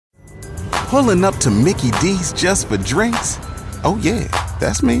Pulling up to Mickey D's just for drinks? Oh yeah,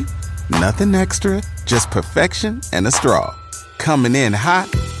 that's me. Nothing extra, just perfection and a straw. Coming in hot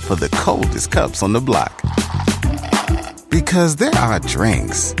for the coldest cups on the block. Because there are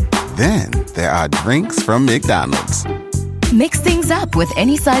drinks. Then there are drinks from McDonald's. Mix things up with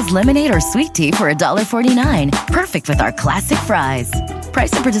any size lemonade or sweet tea for $1.49. Perfect with our classic fries.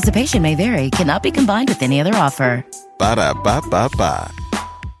 Price and participation may vary. Cannot be combined with any other offer. Ba-da-ba-ba-ba.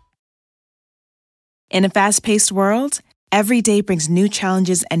 In a fast-paced world, every day brings new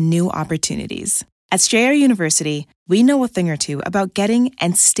challenges and new opportunities. At Strayer University, we know a thing or two about getting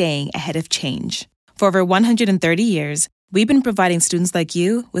and staying ahead of change. For over 130 years, we've been providing students like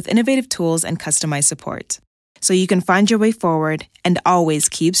you with innovative tools and customized support, so you can find your way forward and always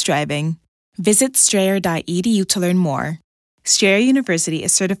keep striving. Visit strayer.edu to learn more. Strayer University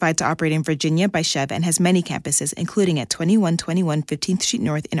is certified to operate in Virginia by Chev and has many campuses, including at 2121 15th Street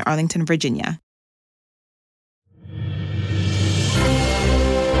North in Arlington, Virginia.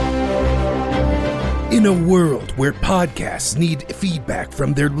 In a world where podcasts need feedback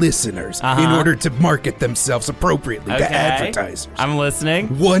from their listeners in order to market themselves appropriately to advertisers. I'm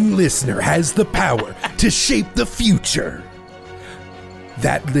listening. One listener has the power to shape the future.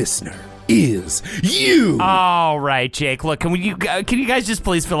 That listener is you. All right, Jake. Look, can you guys just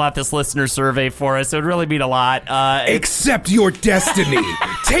please fill out this listener survey for us? It would really mean a lot. Accept your destiny.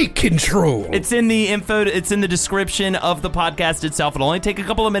 Take control. It's in the info. It's in the description of the podcast itself. It'll only take a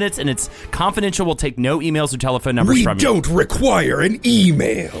couple of minutes, and it's confidential. We'll take no emails or telephone numbers from you. We don't require an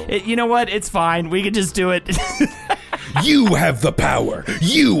email. You know what? It's fine. We can just do it. You have the power.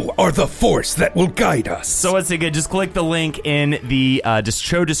 You are the force that will guide us. So once again, just click the link in the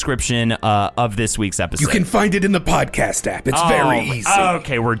show description of this week's episode. You can find it in the podcast app. It's very easy.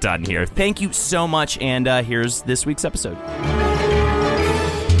 Okay, we're done here. Thank you so much, and here's this week's episode.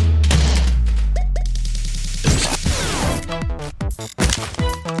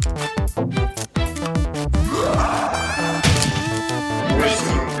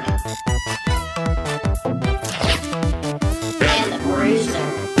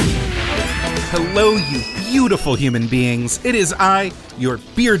 Hello, you beautiful human beings. It is I, your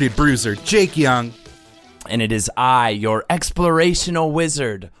bearded bruiser, Jake Young. And it is I, your explorational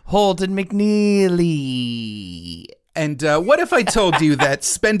wizard, Holden McNeely. And what if I told you that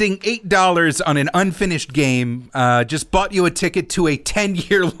spending $8 on an unfinished game just bought you a ticket to a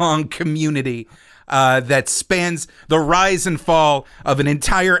 10-year-long community that spans the rise and fall of an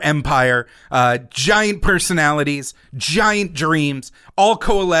entire empire, giant personalities, giant dreams, all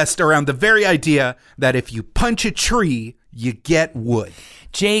coalesced around the very idea that if you punch a tree, you get wood.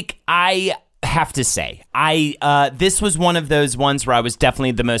 Jake, I have to say, this was one of those ones where I was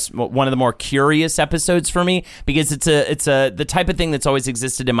definitely one of the more curious episodes for me, because it's the type of thing that's always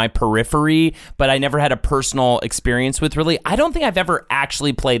existed in my periphery, but I never had a personal experience with. Really, I don't think I've ever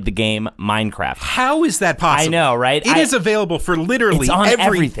actually played the game Minecraft. How is that possible? I know, right? It is available for literally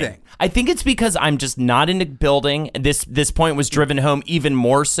everything. I think it's because I'm just not into building. This point was driven home even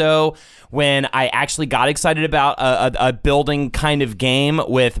more so when I actually got excited about a building kind of game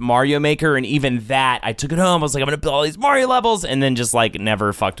with Mario Maker, and even that, I took it home. I was like, I'm going to build all these Mario levels, and then just like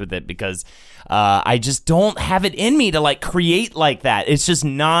never fucked with it because I just don't have it in me to like create like that. It's just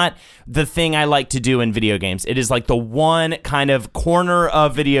not the thing I like to do in video games. It is like the one kind of corner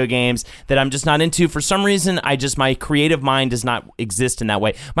of video games that I'm just not into. For some reason, my creative mind does not exist in that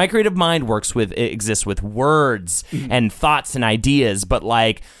way. My creative mind exists with words and thoughts and ideas, but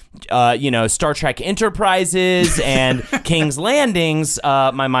like, Star Trek Enterprises and King's Landings,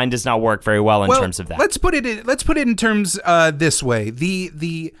 my mind does not work very well in terms of that. Let's put it in terms this way.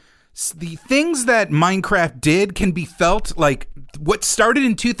 The things that Minecraft did can be felt like what started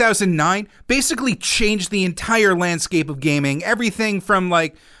in 2009 basically changed the entire landscape of gaming. Everything from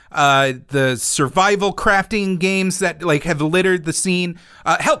like the survival crafting games that like have littered the scene.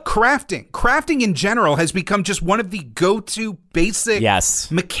 Crafting in general has become just one of the go-to basic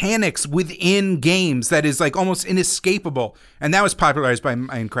mechanics within games that is like almost inescapable. And that was popularized by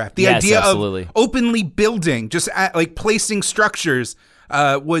Minecraft. The idea of openly building, just like placing structures,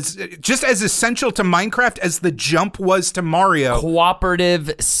 was just as essential to Minecraft as the jump was to Mario.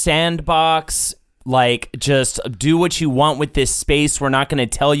 Cooperative sandbox, like just do what you want with this space. We're not going to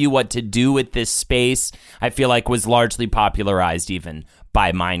tell you what to do with this space. I feel like was largely popularized even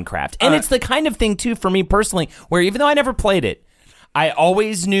by Minecraft. And it's the kind of thing too, for me personally, where even though I never played it, I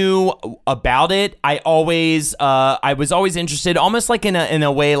always knew about it. I was always interested, almost like in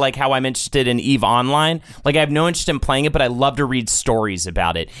a way like how I'm interested in EVE Online. Like I have no interest in playing it, but I love to read stories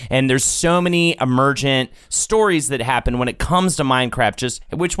about it. And there's so many emergent stories that happen when it comes to Minecraft, just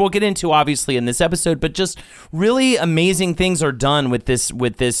which we'll get into obviously in this episode, but just really amazing things are done with this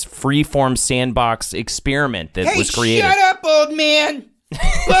freeform sandbox experiment that was created. Shut up, old man.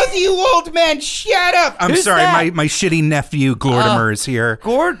 Both of you old men, shut up! I'm Who's sorry, that? my shitty nephew Glortimer is here.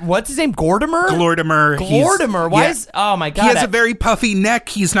 What's his name? Gordimer? Glortimer. Why is? Oh my god! He has a very puffy neck.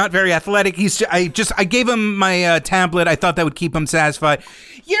 He's not very athletic. I gave him my tablet. I thought that would keep him satisfied.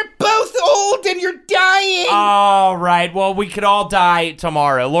 You're both old and you're dying. All right. Well, we could all die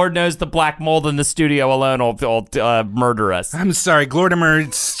tomorrow. Lord knows the black mold in the studio alone will murder us. I'm sorry, Glortimer.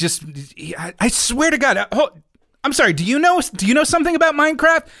 It's just, I swear to God. I'm sorry. Do you know something about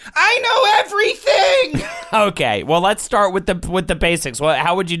Minecraft? I know everything. Okay. Well, let's start with the basics. Well,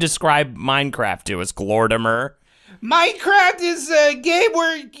 how would you describe Minecraft to us, Glortimer? Minecraft is a game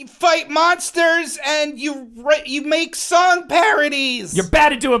where you fight monsters and you make song parodies. You're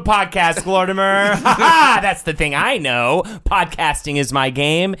bad at doing podcasts, Glortimer. That's the thing I know. Podcasting is my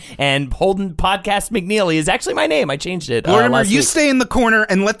game, and Holden Podcast McNeely is actually my name. I changed it. Glortimer, you stay in the corner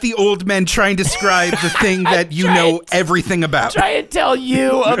and let the old men try and describe the thing that you know everything about. Try and tell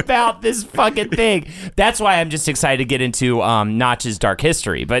you about this fucking thing. That's why I'm just excited to get into Notch's dark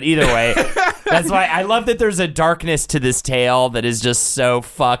history. But either way, that's why I love that there's a darkness to this tale that is just so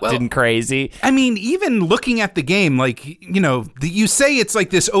fucked and crazy. I mean, even looking at the game, like, you say it's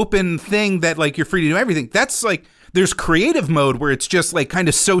like this open thing that like you're free to do everything. That's like, there's creative mode where it's just like kind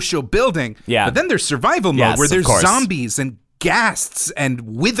of social building. Yeah. But then there's survival mode where there's zombies and ghasts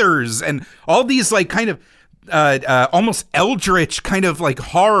and withers and all these like kind of almost eldritch kind of like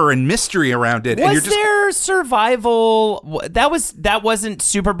horror and mystery around it. Was there survival? That wasn't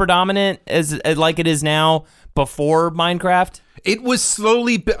super predominant as like it is now before Minecraft? It was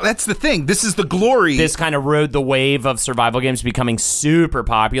slowly, that's the thing. This is the glory. This kind of rode the wave of survival games becoming super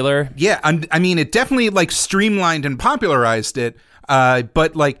popular. Yeah, I mean, it definitely like streamlined and popularized it.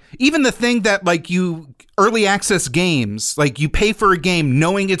 But like even the thing that like you early access games, like you pay for a game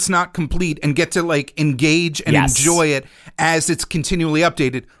knowing it's not complete and get to like engage and enjoy it as it's continually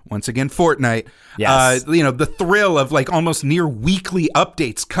updated. Once again, Fortnite. Yes. The thrill of like almost near weekly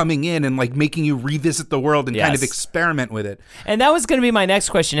updates coming in and like making you revisit the world and kind of experiment with it. And that was going to be my next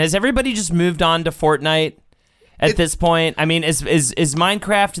question. Has everybody just moved on to Fortnite at this point? I mean, is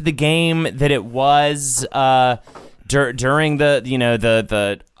Minecraft the game that it was during the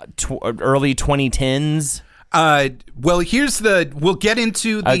early 2010s? Well, we'll get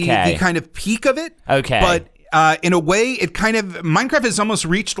into the kind of peak of it. Okay. But in a way, Minecraft has almost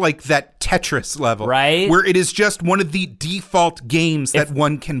reached like that Tetris level. Right. Where it is just one of the default games that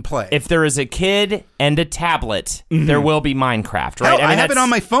one can play. If there is a kid and a tablet, there will be Minecraft, right? Hell, I have it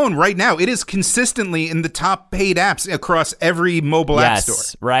on my phone right now. It is consistently in the top paid apps across every mobile app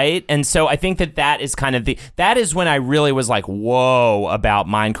store. Right? And so I think that is kind of that is when I really was like, whoa, about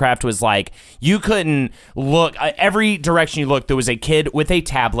Minecraft was like, you couldn't look, every direction you looked, there was a kid with a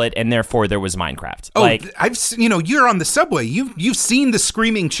tablet and therefore there was Minecraft. Oh, you're on the subway. You've seen the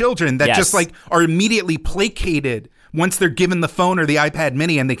screaming children that just like are immediately placated once they're given the phone or the iPad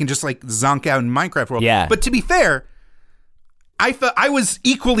mini and they can just like zonk out in Minecraft world. Yeah. But to be fair, I felt I was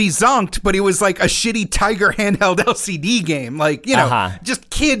equally zonked, but it was like a shitty Tiger handheld LCD game. Like,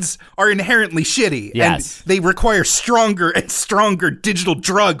 just kids are inherently shitty. Yes. And they require stronger and stronger digital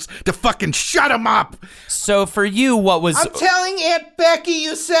drugs to fucking shut them up. So for you, what was... I'm telling Aunt Becky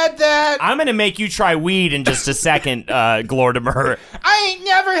you said that. I'm going to make you try weed in just a second, Glortimer. I ain't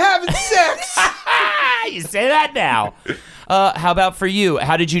never having sex. You say that now. How about for you?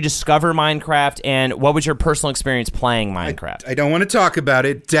 How did you discover Minecraft, and what was your personal experience playing Minecraft? I don't want to talk about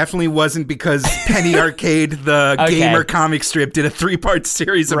it. Definitely wasn't because Penny Arcade, the gamer comic strip, did a 3-part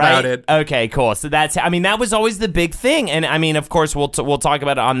series about it. Okay, cool. So that was always the big thing. And I mean, of course, we'll talk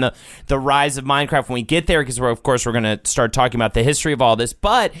about it on the rise of Minecraft when we get there, because we're going to start talking about the history of all this.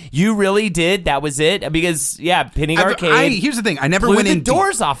 But you really did. That was it. Because, Penny Arcade. Here's the thing. I never blew went the in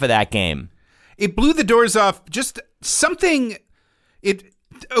doors off of that game. It blew the doors off. Just something.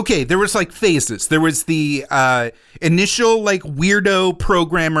 There was like phases. There was the initial like weirdo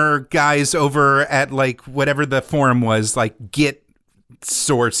programmer guys over at like whatever the forum was, like Git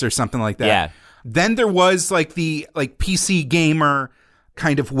Source or something like that. Yeah. Then there was like the like PC gamer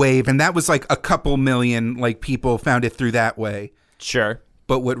kind of wave, and that was like a couple million like people found it through that way. Sure.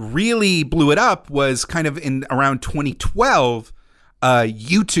 But what really blew it up was kind of in around 2012,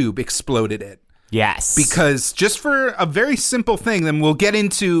 YouTube exploded it. Yes. Because just for a very simple thing, then we'll get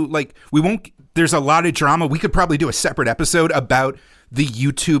into, like, there's a lot of drama. We could probably do a separate episode about the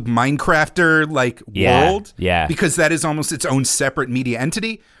YouTube Minecrafter, like, world. Yeah. Because that is almost its own separate media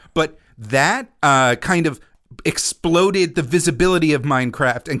entity. But that kind of exploded the visibility of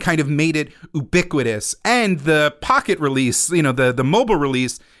Minecraft and kind of made it ubiquitous. And the Pocket release, the mobile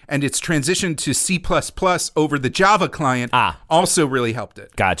release, and its transition to C++ over the Java client also really helped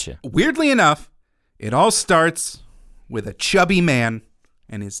it. Gotcha. Weirdly enough, it all starts with a chubby man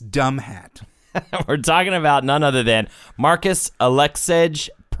and his dumb hat. We're talking about none other than Marcus Alexej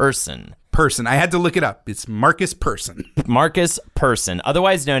Persson. I had to look it up. It's Marcus Persson. Marcus Persson,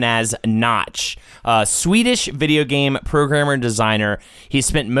 otherwise known as Notch, a Swedish video game programmer and designer. He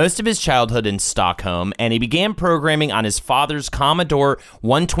spent most of his childhood in Stockholm, and he began programming on his father's Commodore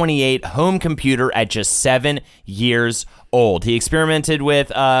 128 home computer at just 7 years old. He experimented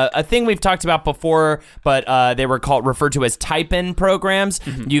with a thing we've talked about before, but they were referred to as type-in programs.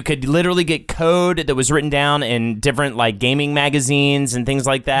 Mm-hmm. You could literally get code that was written down in different like gaming magazines and things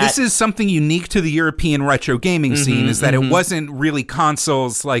like that. This is something unique to the European retro gaming scene, is that it wasn't really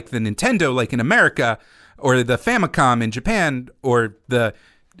consoles like the Nintendo, like in America, or the Famicom in Japan, or the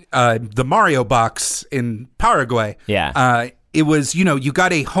Mario box in Paraguay. Yeah. It was, you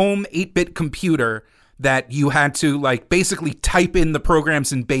got a home 8-bit computer that you had to like basically type in the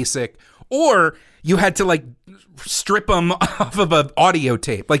programs in BASIC, or you had to like strip them off of an audio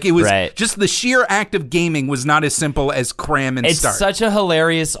tape. Like it was just the sheer act of gaming was not as simple as cram and start. It's such a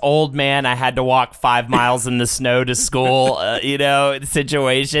hilarious old man. I had to walk 5 miles in the snow to school,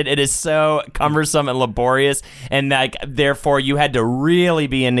 situation. It is so cumbersome and laborious. And like, therefore you had to really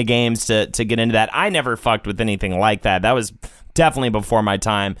be into games to get into that. I never fucked with anything like that. That was definitely before my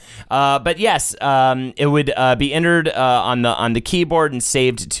time. But yes, it would be entered on the keyboard and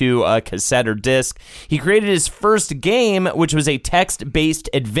saved to a cassette or disc. He created his first game, which was a text-based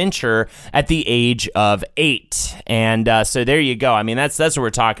adventure at the age of 8. And so there you go. I mean, that's what we're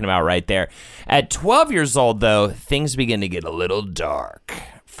talking about right there. At 12 years old, though, things begin to get a little dark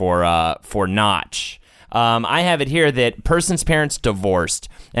for Notch. I have it here that Persson's parents divorced,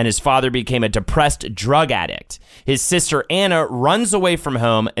 and his father became a depressed drug addict. His sister Anna runs away from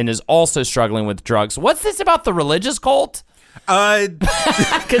home and is also struggling with drugs. What's this about the religious cult?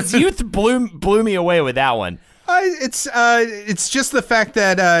 Because youth blew me away with that one. It's just the fact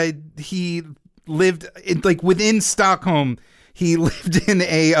that he lived within Stockholm. He lived in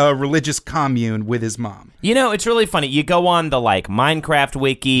a religious commune with his mom. It's really funny. You go on the Minecraft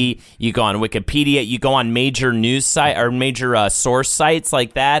wiki, you go on Wikipedia, you go on major news site or major source sites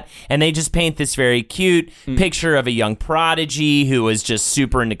like that, and they just paint this very cute picture of a young prodigy who was just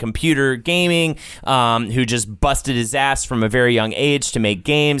super into computer gaming, who just busted his ass from a very young age to make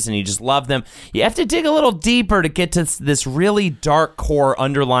games, and he just loved them. You have to dig a little deeper to get to this really dark core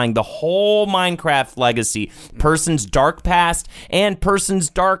underlying the whole Minecraft legacy, Persson's dark past and Persson's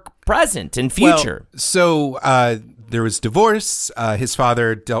dark present and future. Well, so there was divorce. His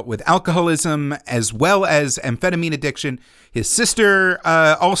father dealt with alcoholism as well as amphetamine addiction. His sister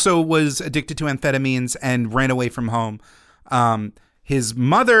also was addicted to amphetamines and ran away from home. His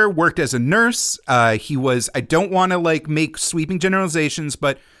mother worked as a nurse. He was, I don't want to make sweeping generalizations,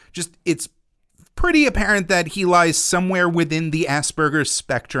 but just it's pretty apparent that he lies somewhere within the Asperger's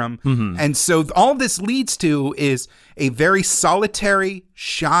spectrum. Mm-hmm. And so all this leads to is a very solitary,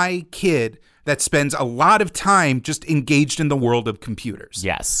 shy kid that spends a lot of time just engaged in the world of computers.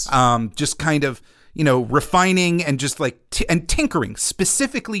 Yes. Just kind of, refining and just and tinkering,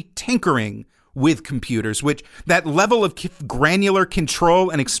 specifically tinkering with computers, which that level of granular control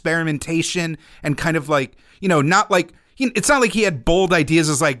and experimentation and kind of not it's not like he had bold ideas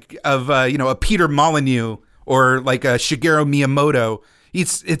as a Peter Molyneux or a Shigeru Miyamoto.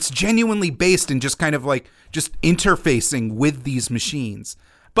 It's genuinely based in just kind of just interfacing with these machines.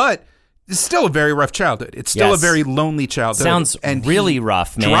 But it's still a very rough childhood. It's still a very lonely childhood. Sounds really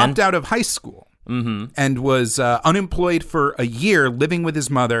rough, man. Dropped out of high school and was unemployed for a year, living with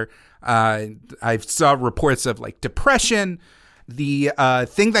his mother. I saw reports of depression. The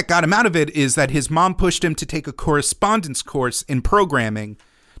thing that got him out of it is that his mom pushed him to take a correspondence course in programming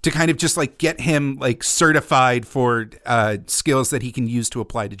to kind of just get him certified for skills that he can use to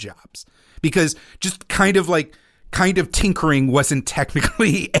apply to jobs. Because just kind of tinkering wasn't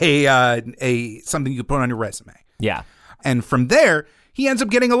technically a something you could put on your resume. Yeah. And from there, he ends up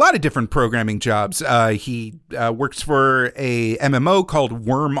getting a lot of different programming jobs. He works for a MMO called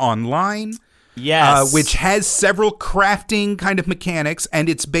Worm Online. Yes. Which has several crafting kind of mechanics, and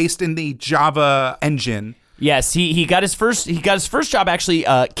it's based in the Java engine. Yes, he got his first job actually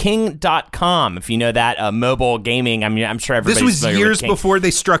King.com, if you know that mobile gaming. I mean, I'm sure everybody's This was familiar with years King. before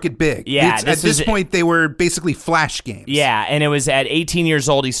they struck it big. Yeah, at this point they were basically Flash games. Yeah, and it was at 18 years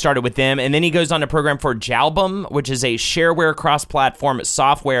old he started with them, and then he goes on to program for Jalbum, which is a shareware cross-platform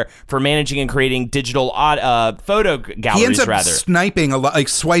software for managing and creating digital photo galleries. He ends up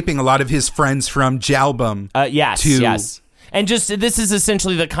swiping a lot of his friends from Jalbum. Yes. And just this is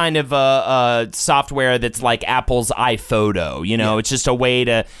essentially the kind of software that's like Apple's iPhoto. You know, It's just a way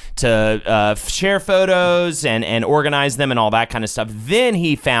to share photos and organize them and all that kind of stuff. Then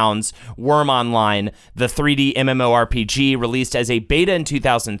he founds Worm Online, the 3D MMORPG released as a beta in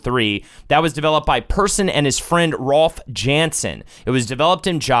 2003. That was developed by Persson and his friend Rolf Jansen. It was developed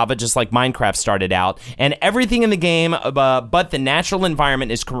in Java, just like Minecraft started out, and everything in the game but the natural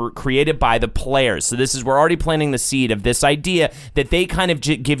environment is created by the players. So we're already planting the seed of this idea that they kind of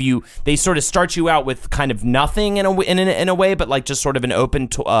give you, they sort of start you out with kind of nothing in a way, but like just sort of an open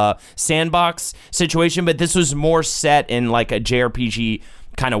sandbox situation. But this was more set in like a JRPG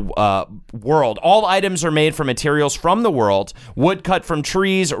kind of world. All items are made from materials from the world, wood cut from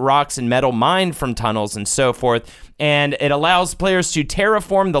trees, rocks and metal mined from tunnels, and so forth. And it allows players to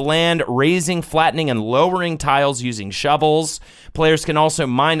terraform the land, raising, flattening, and lowering tiles using shovels. Players can also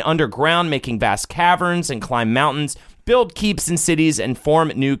mine underground, making vast caverns and climb mountains, build keeps in cities, and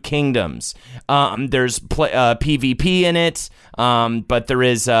form new kingdoms. There's PvP in it, but there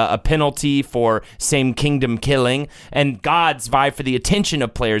is a penalty for same kingdom killing, and gods vie for the attention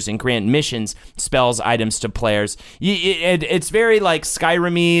of players and grant missions, spells, items to players. It's very like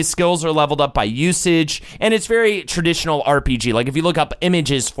Skyrim-y, skills are leveled up by usage, and it's very traditional RPG. Like if you look up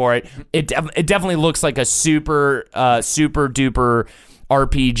images for it, it definitely looks like a super duper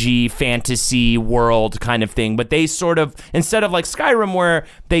RPG fantasy world kind of thing, but they sort of, instead of like Skyrim where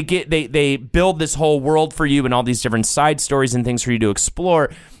they build this whole world for you and all these different side stories and things for you to explore,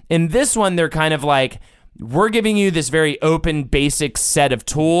 in this one they're kind of like, we're giving you this very open basic set of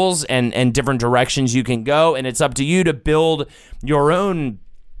tools and different directions you can go, and it's up to you to build your own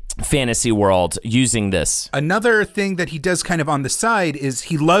fantasy world using this. Another thing that he does kind of on the side is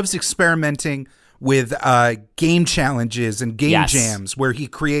he loves experimenting with game challenges and game jams where he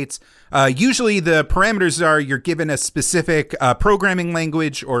creates, usually the parameters are you're given a specific programming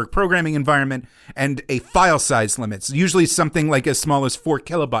language or programming environment and a file size limits, usually something like as small as 4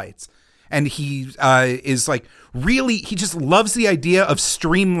 kilobytes. And he is like he just loves the idea of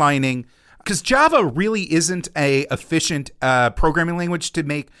streamlining, because Java really isn't a efficient programming language to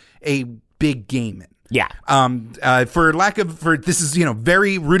make a big game in. Yeah. This is,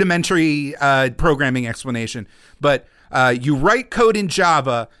 very rudimentary programming explanation, but you write code in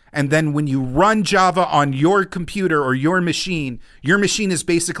Java, and then when you run Java on your computer or your machine is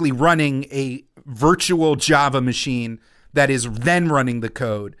basically running a virtual Java machine that is then running the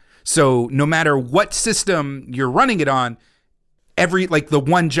code. So no matter what system you're running it on, the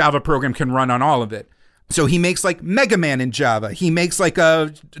one Java program can run on all of it. So he makes like Mega Man in Java. He makes like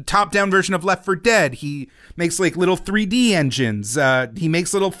a top-down version of Left 4 Dead. He makes like little 3D engines. He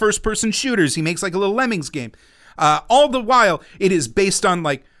makes little first-person shooters. He makes like a little Lemmings game. All the while, it is based on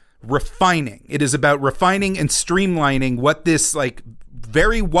like refining. It is about refining and streamlining what this like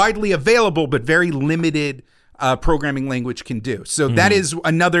very widely available but very limited programming language can do. So that is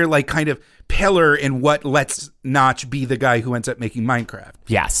another like kind of pillar in what lets Notch be the guy who ends up making Minecraft.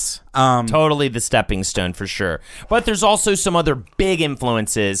 Yes. Totally the stepping stone for sure. But there's also some other big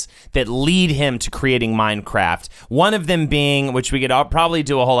influences that lead him to creating Minecraft. One of them being, which we could probably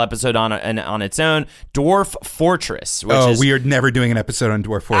do a whole episode on its own, Dwarf Fortress. We are never doing an episode on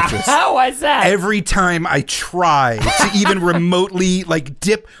Dwarf Fortress. Why is that? Every time I try to even remotely like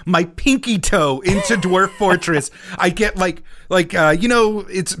dip my pinky toe into Dwarf Fortress, I get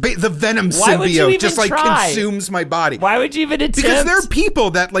it's the Venom symbiote just like consumes my body. Why would you even attempt? Because there are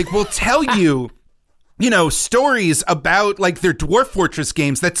people that like will tell you, stories about like their Dwarf Fortress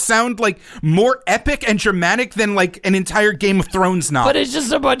games that sound like more epic and dramatic than like an entire Game of Thrones novel. But it's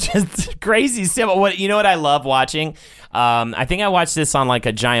just a bunch of crazy simple. What I love watching? I think I watched this on like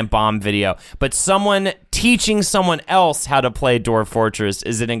a Giant Bomb video, but someone teaching someone else how to play Dwarf Fortress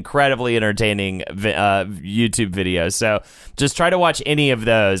is an incredibly entertaining YouTube video. So just try to watch any of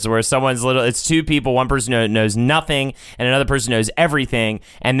those where it's two people, one person knows nothing and another person knows everything,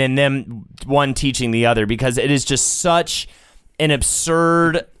 and then one teaching the other, because it is just such an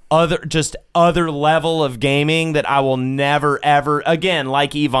absurd other level of gaming that I will never ever again,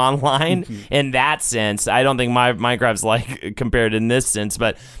 like EVE Online in that sense. I don't think Minecraft's like compared in this sense,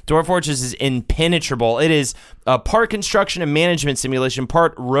 but Dwarf Fortress is impenetrable. It is part construction and management simulation,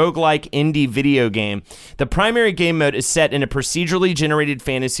 part roguelike indie video game. The primary game mode is set in a procedurally generated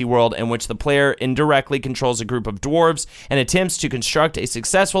fantasy world in which the player indirectly controls a group of dwarves and attempts to construct a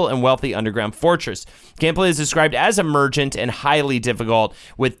successful and wealthy underground fortress. Gameplay is described as emergent and highly difficult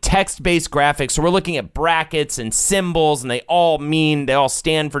with text-based graphics. So we're looking at brackets and symbols, and they all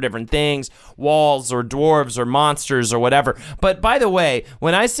stand for different things, walls or dwarves or monsters or whatever. But by the way,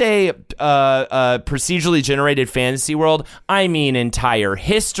 when I say procedurally generated fantasy world, I mean entire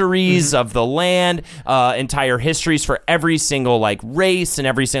histories of the land, entire histories for every single like race and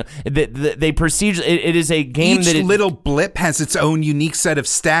every single it is a game each that little blip has its own unique set of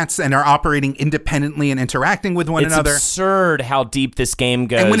stats and are operating independently and interacting with one another. It's absurd how deep this game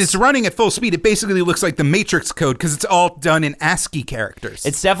goes. And when it's running at full speed, it basically looks like the Matrix code because it's all done in ASCII characters.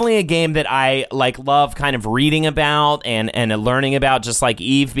 It's definitely a game that I like love kind of reading about and learning about, just like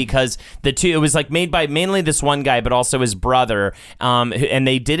Eve, because it was like made by mainly this one guy, but also his brother, and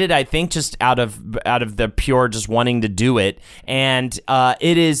they did it, I think, just out of the pure just wanting to do it, and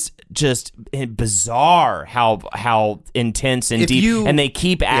it is just bizarre how intense and deep, and they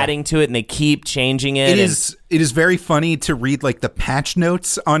keep adding to it and they keep changing it. It is very funny to read like the patch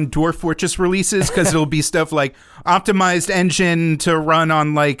notes on Dwarf Fortress releases because it'll be stuff like optimized engine to run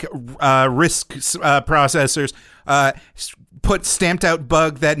on like RISC processors. Put stamped out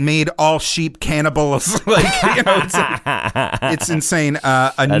bug that made all sheep cannibals. Like, you know, it's insane.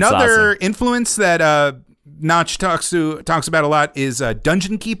 Another influence that Notch talks about a lot is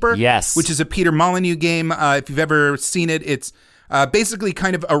Dungeon Keeper. Yes, which is a Peter Molyneux game. If you've ever seen it, it's basically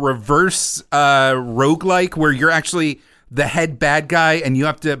kind of a reverse roguelike where you're actually the head bad guy and you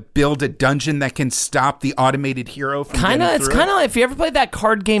have to build a dungeon that can stop the automated hero from getting through. It's kind of like, if you ever played that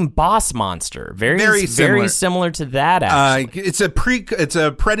card game Boss Monster, very similar to that, actually. It's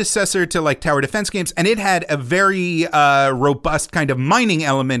a predecessor to like tower defense games, and it had a very robust kind of mining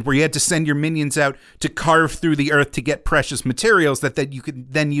element where you had to send your minions out to carve through the earth to get precious materials that you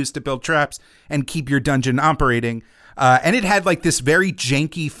could then use to build traps and keep your dungeon operating. And it had like this very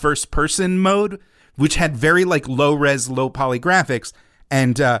janky first person mode, which had very like low res, low poly graphics.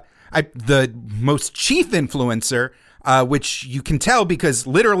 And the most chief influencer, which you can tell because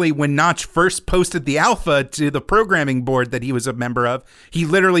literally when Notch first posted the alpha to the programming board that he was a member of, he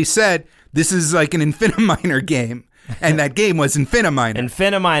literally said, this is like an Infiniminer game. And that game was Infiniminer.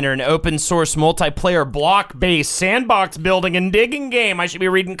 Infiniminer, an open source multiplayer block-based sandbox building and digging game. I should be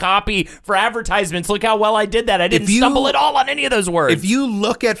reading copy for advertisements. Look how well I did that. I didn't stumble at all on any of those words. If you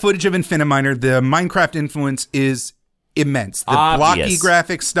look at footage of Infiniminer, the Minecraft influence is immense. The blocky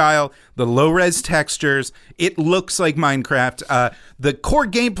graphic style, the low-res textures, it looks like Minecraft. The core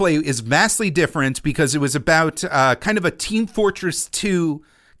gameplay is vastly different because it was about kind of a Team Fortress 2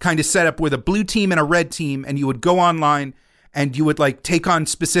 kind of setup with a blue team and a red team, and you would go online and you would like take on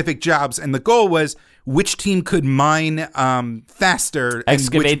specific jobs, and the goal was which team could mine faster,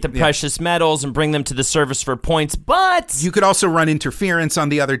 excavate the precious metals and bring them to the surface for points. But you could also run interference on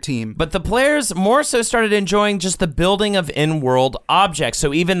the other team. But the players more so started enjoying just the building of in-world objects.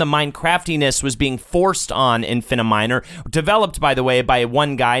 So even the Minecraftiness was being forced on Infiniminer, developed, by the way, by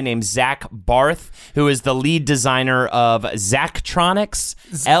one guy named Zach Barth, who is the lead designer of Zachtronics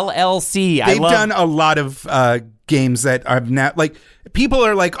LLC. They've done a lot of games that are now like people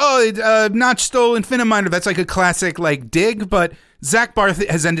are like, Notch stole Infiniminer. That's like a classic like dig, but Zach Barth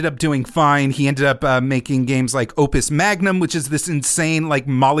has ended up doing fine. He ended up making games like Opus Magnum, which is this insane like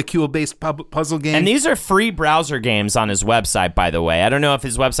molecule-based puzzle game. And these are free browser games on his website, by the way. I don't know if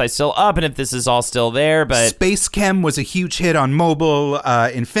his website's still up and if this is all still there, but Space Chem was a huge hit on mobile.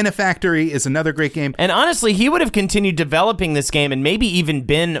 Infinifactory is another great game. And honestly, he would have continued developing this game and maybe even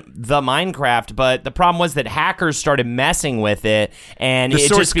been the Minecraft, but the problem was that hackers started messing with it, and it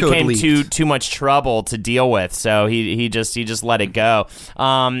just became too much trouble to deal with. So he just let it go.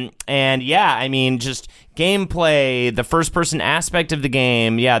 And yeah, I mean, just gameplay, the first person aspect of the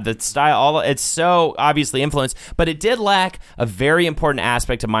game, the style, it's so obviously influenced, but it did lack a very important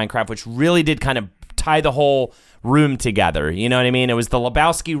aspect of Minecraft, which really did kind of tie the whole room together. You know what I mean? It was the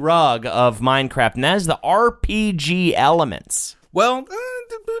Lebowski rug of Minecraft, and that is the RPG elements. Well,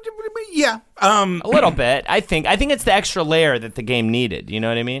 yeah. A little bit. I think it's the extra layer that the game needed. You know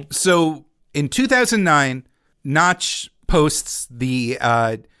what I mean? So in 2009, Notch posts the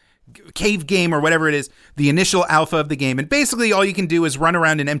cave game or whatever it is, the initial alpha of the game. And basically all you can do is run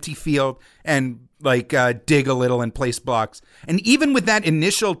around an empty field and like dig a little and place blocks. And even with that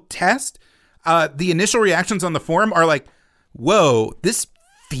initial test, the initial reactions on the forum are like, whoa, this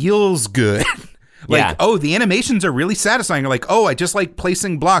feels good. The animations are really satisfying. Or like, I just like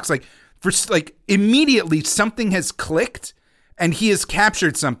placing blocks. Like for like immediately something has clicked and he has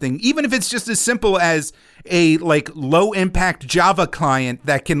captured something, even if it's just as simple as a like low impact Java client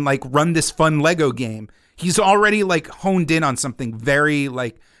that can like run this fun Lego game. He's already like honed in on something very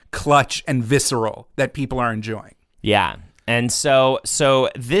like clutch and visceral that people are enjoying. Yeah. And so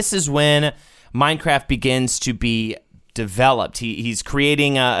this is when Minecraft begins to be developed. He's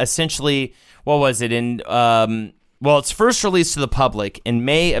creating essentially, what was it in it's first released to the public in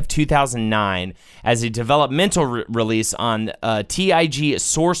May of 2009 as a developmental release on TIG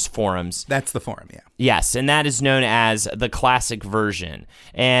source forums. That's the forum, yeah. Yes, and that is known as the classic version.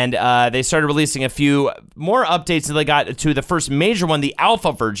 And they started releasing a few more updates until they got to the first major one, the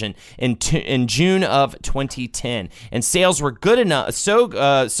alpha version, in June of 2010. And sales were good enough, so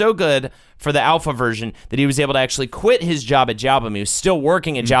good for the alpha version that he was able to actually quit his job at Jawbone. He was still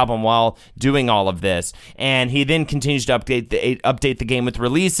working at Jawbone while doing all of this. And he then continues to update the game with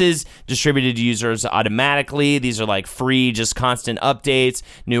releases, distributed to users automatically. These are like free, just constant updates,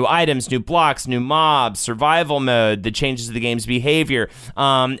 new items, new blocks, new mobs, survival mode that changes the game's behavior.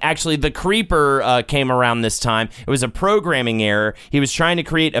 Actually, the creeper came around this time. It was a programming error. He was trying to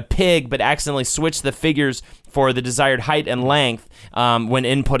create a pig, but accidentally switched the figures for the desired height and length when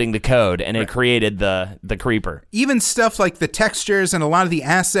inputting the code, and it created the creeper. Even stuff like the textures and a lot of the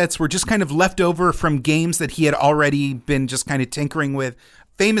assets were just kind of left over from games that he had already been just kind of tinkering with.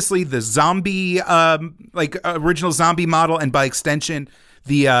 Famously, the zombie, original zombie model, and by extension,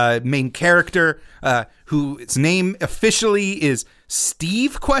 the main character, whose name officially is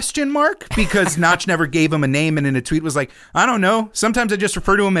Steve ? Because Notch never gave him a name, and in a tweet was like, I don't know. Sometimes I just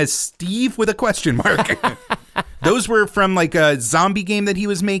refer to him as Steve with a question mark. Those were from like a zombie game that he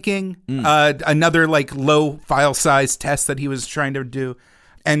was making, another like low file size test that he was trying to do.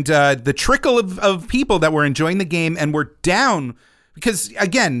 And the trickle of people that were enjoying the game and were down because,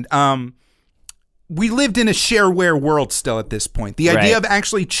 again, we lived in a shareware world still at this point. The idea of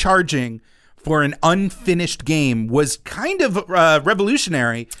actually charging for an unfinished game was kind of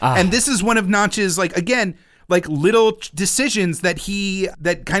revolutionary. And this is one of Notch's, like, again, like little decisions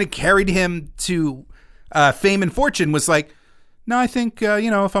that kind of carried him to fame and fortune. Was like, no, I think,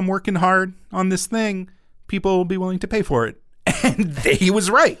 if I'm working hard on this thing, people will be willing to pay for it. And he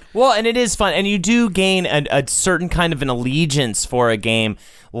was right. Well, and it is fun. And you do gain a certain kind of an allegiance for a game,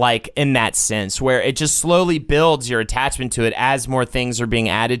 like in that sense, where it just slowly builds your attachment to it as more things are being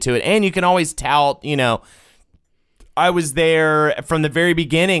added to it. And you can always tell, I was there from the very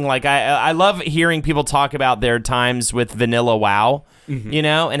beginning. Like, I love hearing people talk about their times with Vanilla WoW,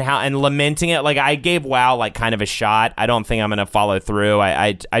 and lamenting it. Like, I gave WoW like kind of a shot. I don't think I'm going to follow through.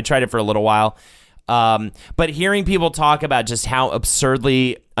 I tried it for a little while. But hearing people talk about just how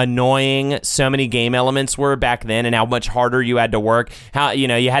absurdly annoying so many game elements were back then and how much harder you had to work, how,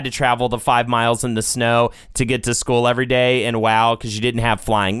 you had to travel the 5 miles in the snow to get to school every day in WoW because you didn't have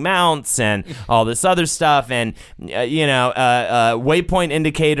flying mounts and all this other stuff and, waypoint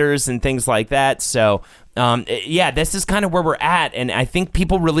indicators and things like that. So, this is kind of where we're at, and I think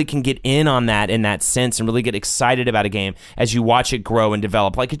people really can get in on that in that sense and really get excited about a game as you watch it grow and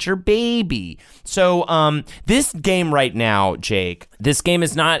develop like it's your baby. So this game right now, Jake, this game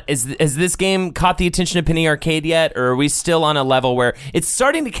has this game caught the attention of Penny Arcade yet, or are we still on a level where it's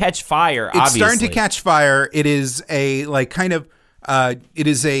starting to catch fire? It's starting to catch fire. It is a it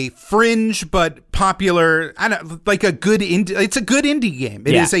is a fringe but popular, like a good indie. It's a good indie game.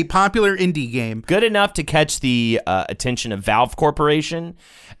 It is a popular indie game. Good enough to catch the attention of Valve Corporation.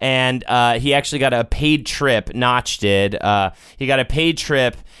 And he actually got a paid trip, Notch did. He got a paid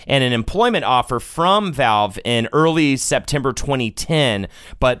trip and an employment offer from Valve in early September 2010.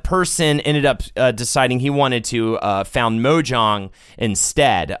 But Person ended up deciding he wanted to found Mojang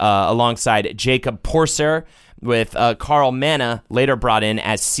instead, alongside Jacob Porser, with Carl Manna later brought in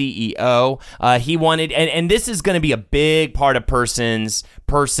as CEO. He wanted, and this is going to be a big part of Person's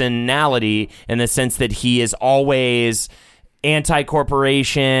personality in the sense that he is always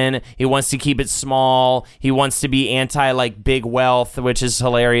anti-corporation. He wants to keep it small. He wants to be anti big wealth, which is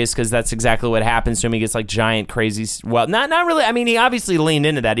hilarious because that's exactly what happens to him. He gets like giant crazy wealth. Not really. I mean, he obviously leaned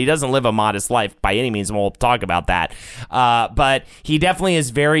into that. He doesn't live a modest life by any means, and we'll talk about that. But he definitely is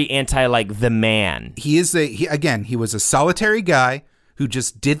very anti the man. He is he was a solitary guy who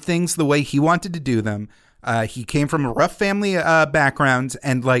just did things the way he wanted to do them. He came from a rough family background,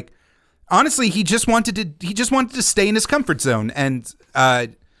 and honestly, he just wanted to stay in his comfort zone, and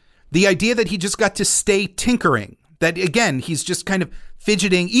the idea that he just got to stay tinkering, that again he's just kind of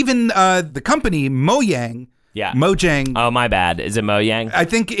fidgeting. Even the company Mojang. Oh, my bad. Is it Mojang? I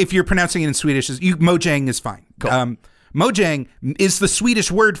think if you're pronouncing it in Swedish, Mojang is fine. Cool. Mojang is the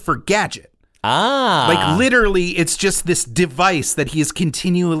Swedish word for gadget. Like literally, it's just this device that he is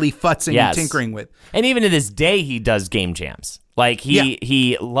continually futzing and tinkering with. And even to this day, he does game jams. Like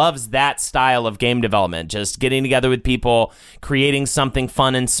he loves that style of game development, just getting together with people, creating something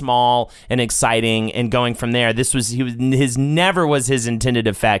fun and small and exciting, and going from there. His never was his intended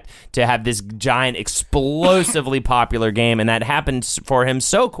effect to have this giant, explosively popular game, and that happened for him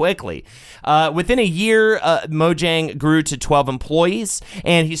so quickly. Within a year, Mojang grew to 12 employees,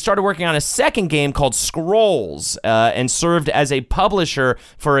 and he started working on a second game called Scrolls, and served as a publisher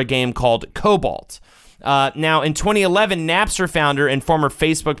for a game called Cobalt. Now, in 2011, Napster founder and former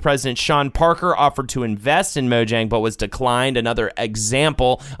Facebook president Sean Parker offered to invest in Mojang, but was declined. Another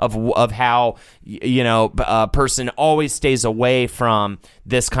example of how, a person always stays away from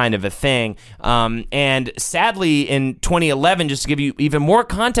this kind of a thing. And sadly, in 2011, just to give you even more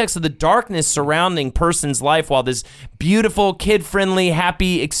context of the darkness surrounding Person's life while this beautiful, kid-friendly,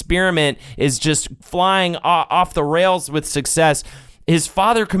 happy experiment is just flying off the rails with success, his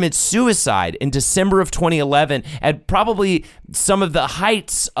father commits suicide in December of 2011 at probably some of the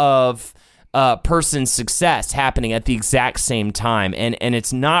heights of Person's success happening at the exact same time. And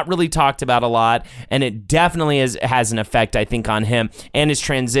it's not really talked about a lot, and it definitely has an effect, I think, on him and his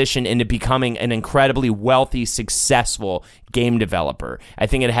transition into becoming an incredibly wealthy, successful game developer. I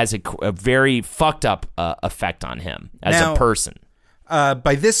think it has a very fucked up effect on him as a person.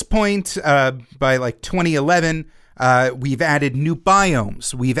 By this point, by like 2011... we've added new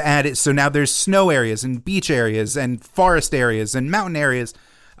biomes. So now there's snow areas and beach areas and forest areas and mountain areas.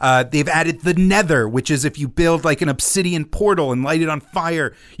 They've added the Nether, which is if you build like an obsidian portal and light it on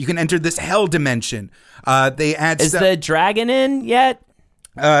fire, you can enter this hell dimension. Is the dragon in yet?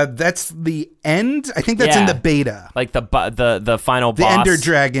 That's the end. I think that's in the beta. Like the final boss. The Ender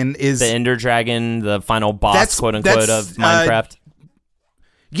Dragon is the Ender Dragon, the final boss, quote unquote, of Minecraft.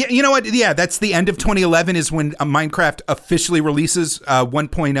 Yeah, you know what? Yeah, that's the end of 2011 is when Minecraft officially releases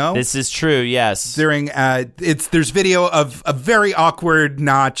 1.0. This is true, yes. During there's video of a very awkward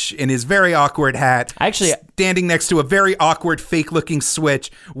Notch in his very awkward hat. Actually, standing next to a very awkward fake-looking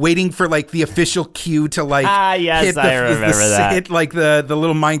Switch, waiting for like the official cue to like hit like the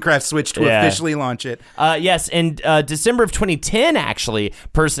little Minecraft Switch to officially launch it. Yes, in December of 2010, actually,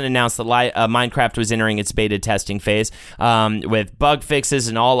 Person announced that Minecraft was entering its beta testing phase with bug fixes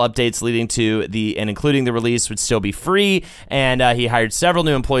and all updates leading to and including the release would still be free. And he hired several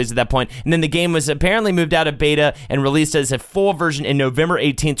new employees at that point. And then the game was apparently moved out of beta and released as a full version in November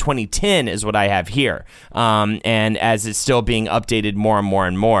 18, 2010, is what I have here. And as it's still being updated more and more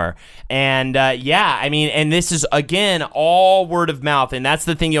and more. And I mean, and this is, again, all word of mouth. And that's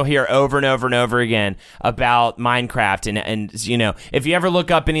the thing you'll hear over and over and over again about Minecraft. And you know, if you ever look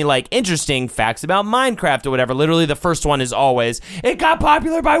up any like interesting facts about Minecraft or whatever, literally the first one is always, it got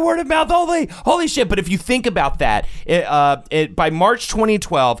popular by word of mouth only. Holy shit. But if you think about that, by March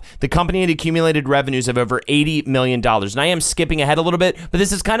 2012, the company had accumulated revenues of over $80 million. And I am skipping ahead a little bit, but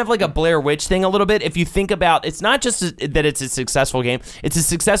this is kind of like a Blair Witch thing a little bit. If you think about, it's not just that it's a successful game, it's a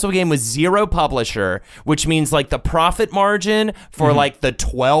successful game with zero publisher, which means like the profit margin for like the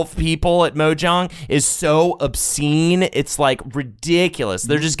 12 people at Mojang is so obscene. It's like ridiculous.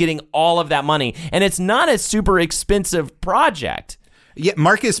 They're just getting all of that money, and it's not a super expensive project. Yeah,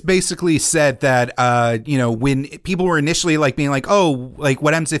 Marcus basically said that, when people were initially like being like, oh, like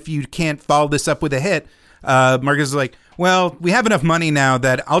what happens if you can't follow this up with a hit? Marcus is like, well, we have enough money now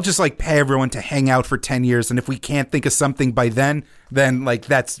that I'll just like pay everyone to hang out for 10 years. And if we can't think of something by then like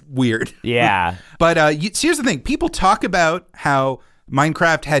that's weird. Yeah. But here's the thing. People talk about how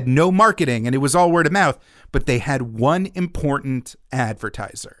Minecraft had no marketing and it was all word of mouth, but they had one important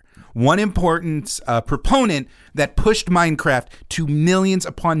advertiser. One important proponent that pushed Minecraft to millions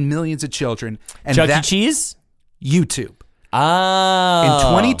upon millions of children. And Chuck E. Cheese? YouTube. Oh. In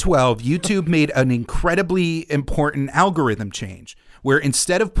 2012, YouTube made an incredibly important algorithm change where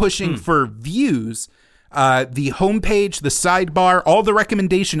instead of pushing for views, the homepage, the sidebar, all the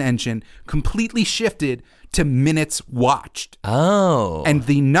recommendation engine completely shifted to minutes watched. Oh. And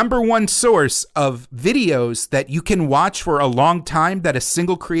the number one source of videos that you can watch for a long time that a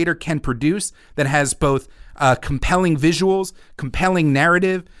single creator can produce that has both compelling visuals, compelling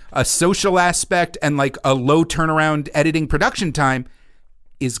narrative, a social aspect, and like a low turnaround editing production time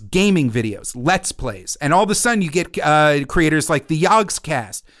is gaming videos, Let's Plays. And all of a sudden you get creators like the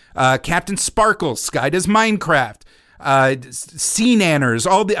Yogscast, Captain Sparkle, Sky Does Minecraft, C-Nanners,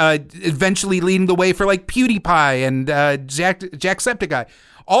 all the eventually leading the way for like PewDiePie and Jacksepticeye.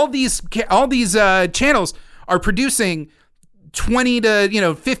 All these channels are producing 20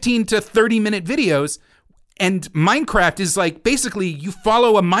 to 15 to 30 minute videos, And Minecraft is like, basically, you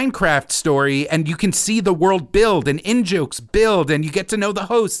follow a Minecraft story and you can see the world build and in-jokes build and you get to know the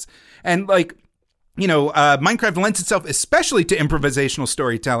hosts. And like, Minecraft lends itself especially to improvisational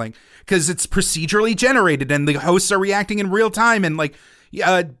storytelling because it's procedurally generated and the hosts are reacting in real time and like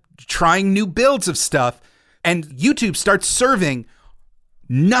trying new builds of stuff. And YouTube starts serving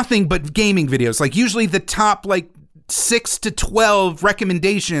nothing but gaming videos. Like usually the top 6 to 12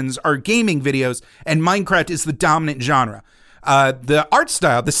 recommendations are gaming videos, and Minecraft is the dominant genre. The art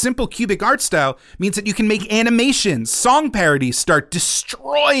style, the simple cubic art style, means that you can make animations, song parodies start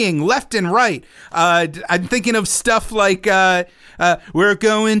destroying left and right. I'm thinking of stuff like, we're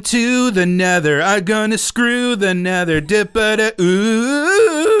going to the nether, I'm gonna screw the nether, dip-a-da,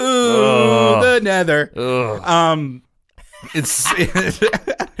 the nether. It's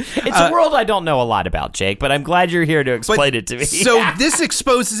a world I don't know a lot about, Jake, but I'm glad you're here to explain it to me. So this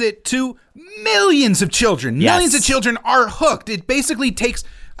exposes it to millions of children. Yes. Millions of children are hooked. It basically takes...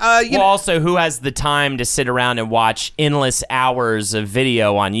 also, who has the time to sit around and watch endless hours of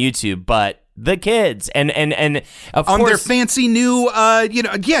video on YouTube but the kids? And of on course... their fancy new...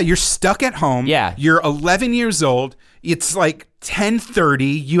 you're stuck at home. Yeah. You're 11 years old. It's like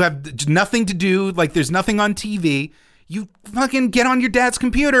 10:30. You have nothing to do. Like, there's nothing on TV. You fucking get on your dad's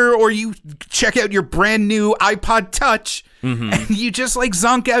computer or you check out your brand new iPod Touch and you just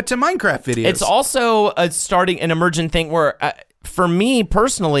zonk out to Minecraft videos. It's also starting an emergent thing where, for me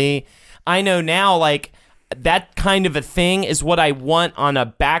personally, I know now that kind of a thing is what I want on a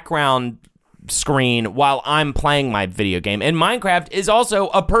background screen while I'm playing my video game. And Minecraft is also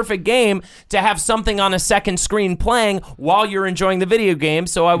a perfect game to have something on a second screen playing while you're enjoying the video game.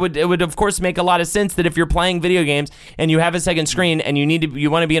 So it would of course make a lot of sense that if you're playing video games and you have a second screen and you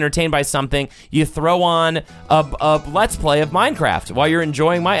want to be entertained by something, you throw on a Let's Play of Minecraft while you're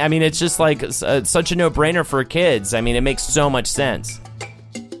enjoying it's just such a no-brainer for kids. It makes so much sense.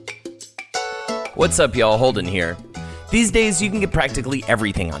 What's up, y'all? Holden here. These days, you can get practically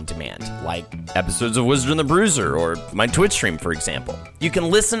everything on demand, like episodes of Wizard and the Bruiser or my Twitch stream, for example. You can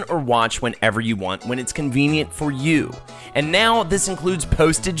listen or watch whenever you want when it's convenient for you. And now this includes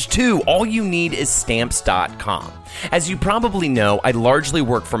postage too. All you need is Stamps.com. As you probably know, I largely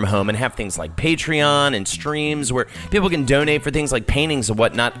work from home and have things like Patreon and streams where people can donate for things like paintings and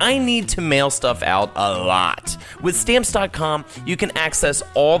whatnot. I need to mail stuff out a lot. With Stamps.com, you can access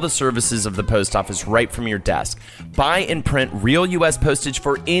all the services of the post office right from your desk. Buy and print real U.S. postage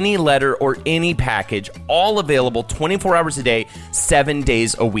for any letter or any package, all available 24 hours a day, 7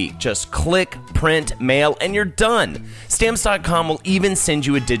 days a week. Just click, print, mail, and you're done. Stamps.com will even send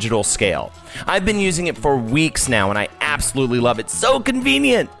you a digital scale. I've been using it for weeks now, and I absolutely love it. So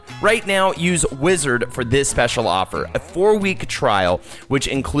convenient! Right now, use Wizard for this special offer, a 4-week trial, which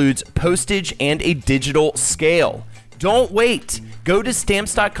includes postage and a digital scale. Don't wait. Go to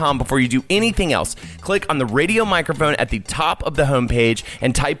Stamps.com before you do anything else. Click on the radio microphone at the top of the homepage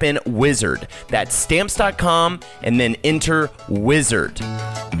and type in Wizard. That's Stamps.com and then enter Wizard.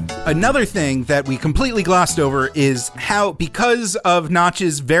 Another thing that we completely glossed over is how, because of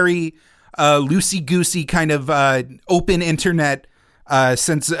Notch's very loosey-goosey kind of open internet he's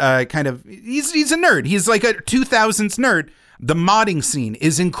a nerd. He's like a 2000s nerd. The modding scene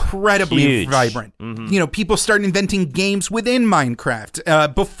is incredibly huge. Vibrant. Mm-hmm. People start inventing games within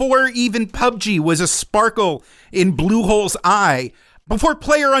Minecraft. Before even PUBG was a sparkle in Bluehole's eye, before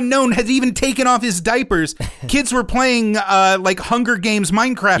PlayerUnknown had even taken off his diapers, kids were playing Hunger Games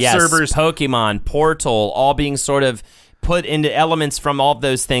Minecraft servers. Pokemon, Portal, all being sort of put into elements from all of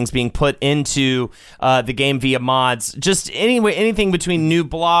those things being put into the game via mods. Just anything between new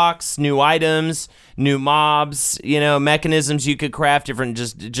blocks, new items, new mobs, mechanisms you could craft, different,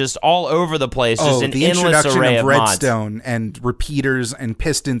 just all over the place. Just an endless array of mods. Redstone and repeaters and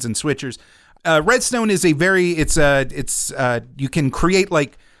pistons and switchers. Redstone is you can create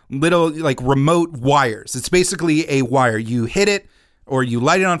little remote wires. It's basically a wire. You hit it, or you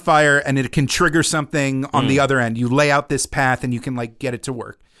light it on fire and it can trigger something on the other end. You lay out this path and you can get it to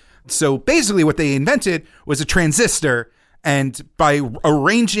work. So basically what they invented was a transistor, and by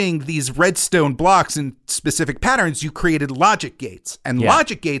arranging these redstone blocks in specific patterns, you created logic gates. And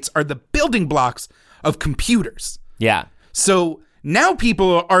logic gates are the building blocks of computers. Yeah. So now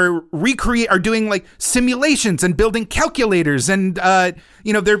people are doing simulations and building calculators, and there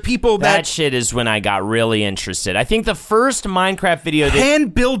are people that shit is when I got really interested. I think the first Minecraft video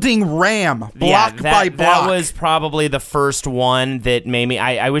hand building RAM block by block. That was probably the first one that made me.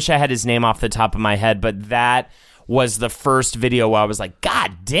 I wish I had his name off the top of my head, but that was the first video where I was like,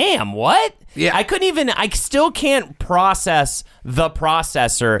 God damn, what? Yeah. I still can't process the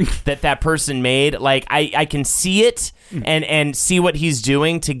processor that person made. Like, I can see it and see what he's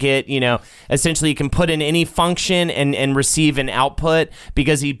doing to get, essentially you can put in any function and receive an output,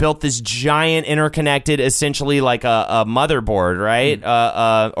 because he built this giant interconnected, essentially like a motherboard, right?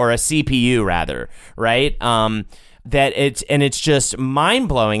 Or a CPU rather, right? It's just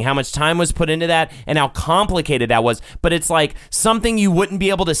mind-blowing how much time was put into that and how complicated that was. But it's like something you wouldn't be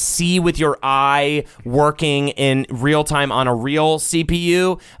able to see with your eye working in real time on a real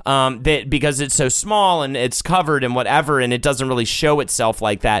CPU, because it's so small and it's covered and whatever, and it doesn't really show itself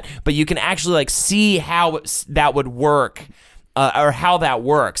like that. But you can actually like see how that would work. Or how that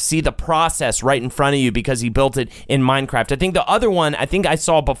works, see the process right in front of you, because he built it in Minecraft. I think the other one, I think I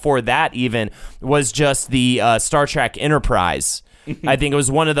saw before that even, was just the Star Trek Enterprise. I think it was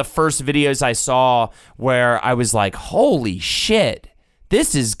one of the first videos I saw where I was like, holy shit,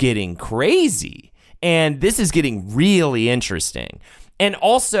 this is getting crazy. And this is getting really interesting. And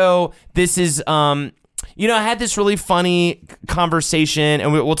also, this is... I had this really funny conversation,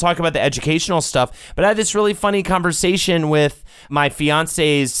 and we'll talk about the educational stuff, but I had this really funny conversation with my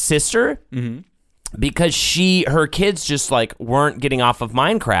fiance's sister, because her kids just like weren't getting off of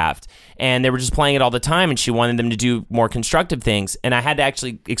Minecraft, and they were just playing it all the time, and she wanted them to do more constructive things. And I had to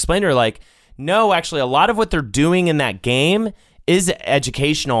actually explain to her, like, no, actually, a lot of what they're doing in that game is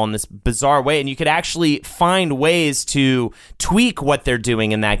educational in this bizarre way, and you could actually find ways to tweak what they're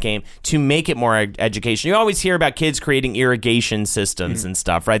doing in that game to make it more educational. You always hear about kids creating irrigation systems and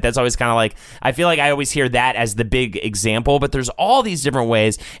stuff, right? That's always kind of like, I feel like I always hear that as the big example, but there's all these different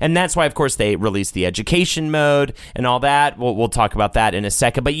ways, and that's why, of course, they released the education mode and all that. We'll talk about that in a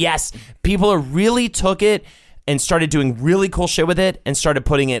second, but yes, people really took it and started doing really cool shit with it and started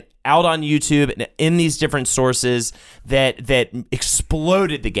putting it out on YouTube and in these different sources that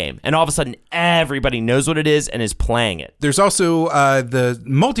exploded the game. And all of a sudden, everybody knows what it is and is playing it. There's also the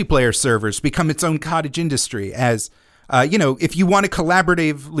multiplayer servers become its own cottage industry. As, if you want to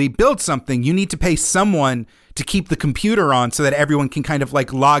collaboratively build something, you need to pay someone to keep the computer on so that everyone can kind of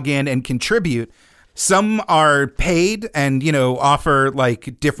like log in and contribute. Some are paid and, offer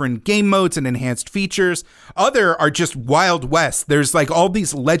like different game modes and enhanced features. Other are just Wild West. There's like all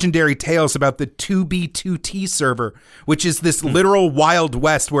these legendary tales about the 2B2T server, which is this literal Wild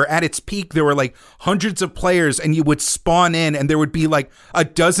West where at its peak there were like hundreds of players, and you would spawn in and there would be like a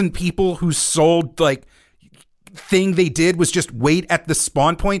dozen people who sold like thing they did was just wait at the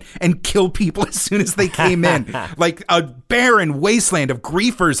spawn point and kill people as soon as they came in. Like a barren wasteland of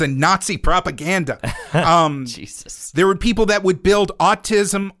griefers and Nazi propaganda. Jesus. There were people that would build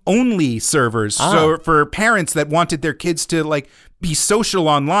autism-only servers. So for parents that wanted their kids to like be social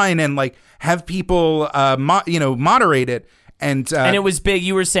online and like have people, moderate it. And it was big.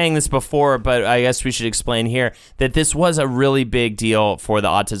 You were saying this before, but I guess we should explain here that this was a really big deal for the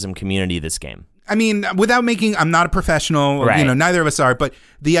autism community, this game. I mean, without making, I'm not a professional, right. Neither of us are, but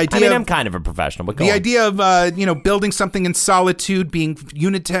the idea I'm kind of a professional, but the idea of, building something in solitude, being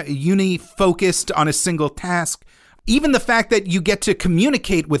uni-focused on a single task, even the fact that you get to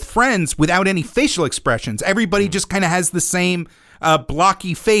communicate with friends without any facial expressions. Everybody just kind of has the same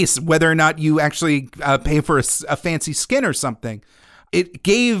blocky face, whether or not you actually pay for a fancy skin or something. It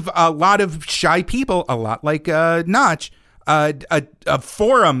gave a lot of shy people, a lot like Notch, a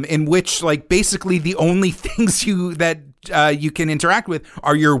forum in which like basically the only things you can interact with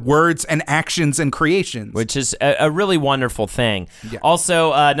are your words and actions and creations, which is a really wonderful thing. Yeah.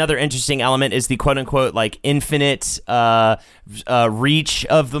 Also, another interesting element is the quote unquote like infinite reach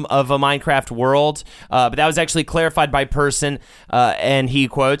of a Minecraft world, but that was actually clarified by Person, and he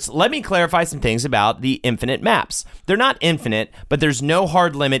quotes, "Let me clarify some things about the infinite maps. They're not infinite, but there's no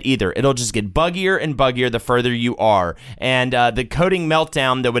hard limit either. It'll just get buggier and buggier the further you are, and the coding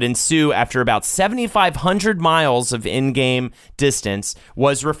meltdown that would ensue after about 7,500 miles of in-game distance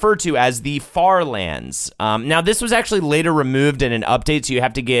was referred to as the Farlands." Now, this was actually later removed in an update, so you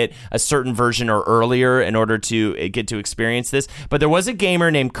have to get a certain version or earlier in order to get to experience this. But there was a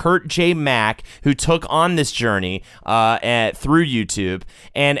gamer named Kurt J. Mack who took on this journey through YouTube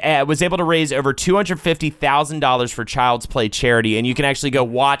and was able to raise over $250,000 for Child's Play charity. And you can actually go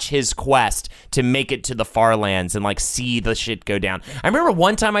watch his quest to make it to the Farlands and like see the shit go down. I remember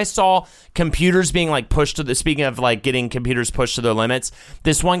one time I saw computers being like pushed to the, speaking of like getting getting computers pushed to their limits.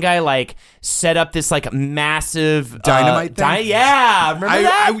 This one guy like set up this like massive dynamite thing? Yeah, remember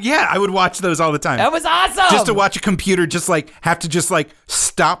that? I would watch those all the time. That was awesome. Just to watch a computer just like have to just like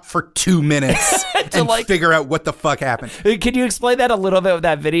stop for 2 minutes and like, figure out what the fuck happened. Can you explain that a little bit with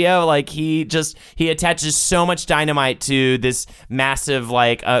that video? Like he attaches so much dynamite to this massive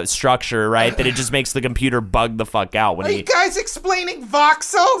like structure, right? That it just makes the computer bug the fuck out when Are you guys explaining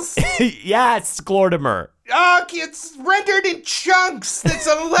voxels? Yes, Glortimer. It's rendered in chunks. That's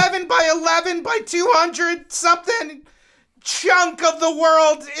 11 by 11 by 200 something chunk of the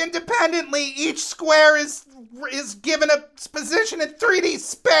world independently. Each square is given a position in 3D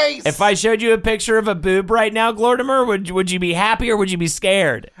space. If I showed you a picture of a boob right now, Glortimer, would you be happy or would you be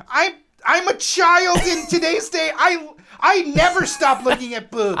scared? I'm a child in today's day. I never stop looking at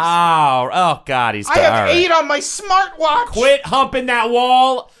boobs. Oh God, he's. I have 8 on my smartwatch. Quit humping that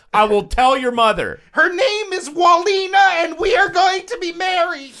wall. I will tell your mother. Her name is Walina, and we are going to be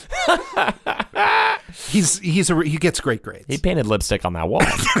married. He gets great grades. He painted lipstick on that wall.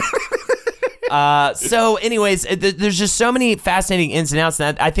 So anyways, there's just so many fascinating ins and outs,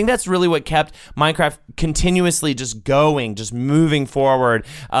 and I think that's really what kept Minecraft continuously just going, just moving forward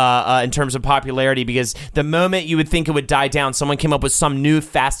in terms of popularity, because the moment you would think it would die down, someone came up with some new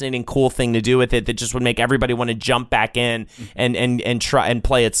fascinating cool thing to do with it that just would make everybody want to jump back in and try and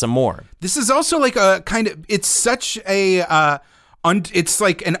play it some more. This is also like a kind of, it's such a it's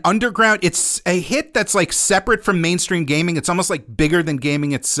like an underground, it's a hit that's like separate from mainstream gaming. It's almost like bigger than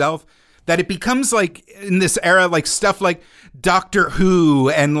gaming itself. That it becomes like in this era, like stuff like Doctor Who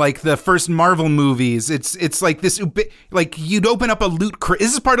and like the first Marvel movies. It's like this, like you'd open up a loot crate.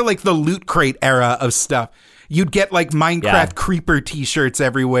 This is part of like the loot crate era of stuff. You'd get like Minecraft Creeper t-shirts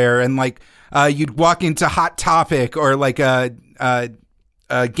everywhere, and like you'd walk into Hot Topic or like a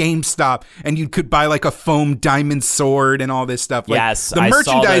GameStop, and you could buy like a foam diamond sword and all this stuff. Like, yes, the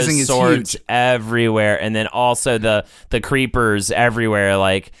merchandising is swords huge everywhere, and then also the creepers everywhere,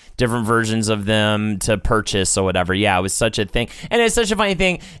 like different versions of them to purchase or whatever. Yeah, it was such a thing, and it's such a funny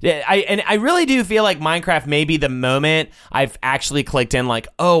thing. I really do feel like Minecraft may be the moment I've actually clicked in, like,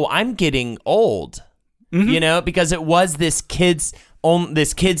 oh, I'm getting old, you know, because it was this kids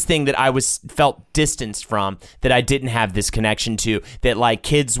thing that I felt distanced from, that I didn't have this connection to, that like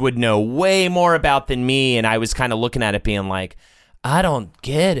kids would know way more about than me, and I was kind of looking at it being like, I don't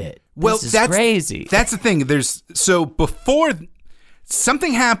get it. Well, this is crazy. That's the thing. So before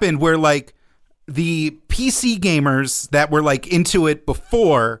something happened where like the PC gamers that were like into it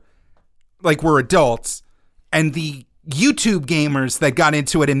before, like were adults, and the YouTube gamers that got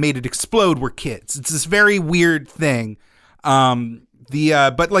into it and made it explode were kids. It's this very weird thing.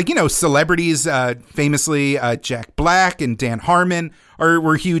 But like, you know, celebrities, famously, Jack Black and Dan Harmon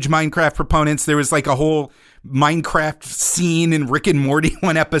were huge Minecraft proponents. There was like a whole Minecraft scene in Rick and Morty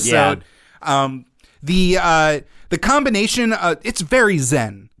one episode. Yeah. The combination, it's very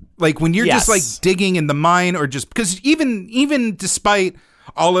zen. Like when you're just like digging in the mine, or just because even despite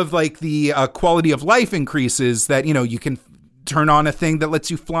all of like the quality of life increases that, you know, you can turn on a thing that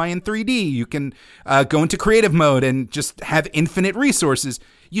lets you fly in 3D. You can go into creative mode and just have infinite resources.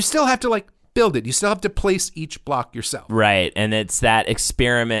 You still have to like build it. You still have to place each block yourself. Right. And it's that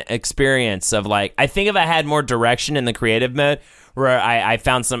experience of like, I think if I had more direction in the creative mode, where I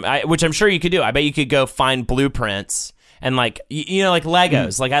found which I'm sure you could do. I bet you could go find blueprints and like, you know, like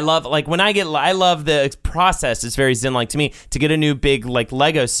Legos. Like I love the process. It's very zen-like to me to get a new big like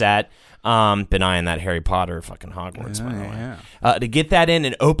Lego set. Been eyeing that Harry Potter fucking Hogwarts, by the way. To get that in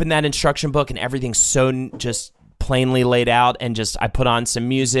and open that instruction book, and everything's so just plainly laid out, and just I put on some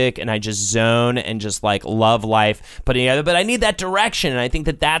music and I just zone and just like love life. But I need that direction, and I think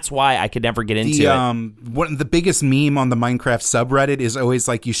that's why I could never get into it. One of the biggest meme on the Minecraft subreddit is always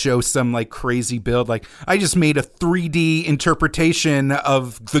like you show some like crazy build, like I just made a 3D interpretation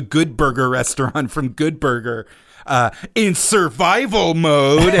of the Good Burger restaurant from Good Burger. In survival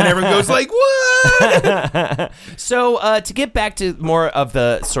mode, and everyone goes like, what? So to get back to more of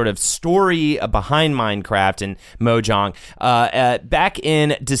the sort of story behind Minecraft and Mojang, back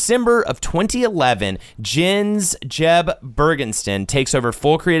in December of 2011, Jens Jeb Bergensten takes over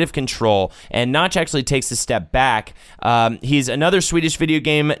full creative control, and Notch actually takes a step back. He's another Swedish video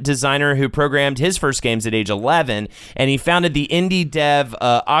game designer who programmed his first games at age 11, and he founded the indie dev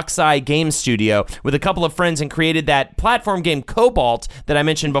Oxeye Game Studio with a couple of friends and created created that platform game Cobalt that I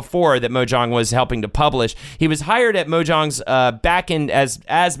mentioned before that Mojang was helping to publish. He was hired at Mojang's backend as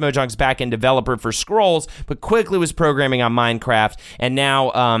Mojang's backend developer for Scrolls, but quickly was programming on Minecraft, and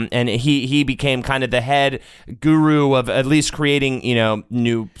now and he became kind of the head guru of at least creating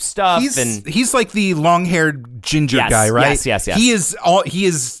new stuff. He's like the long-haired ginger guy, right? Yes. He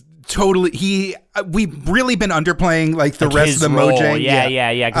is totally. We've really been underplaying like the rest of the role. Mojang.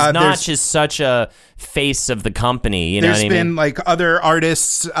 Yeah. Because Notch is such a face of the company. You know what I mean? There's been like other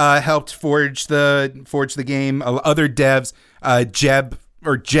artists helped forge the game. Other devs, Jeb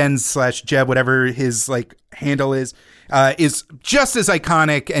or Jens/Jeb, whatever his like handle is just as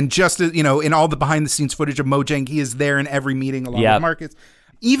iconic and just as in all the behind the scenes footage of Mojang. He is there in every meeting along with Marcus.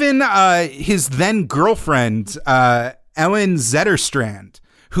 Even his then girlfriend, Ellen Zetterstrand,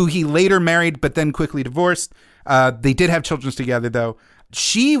 who he later married but then quickly divorced. They did have children together, though.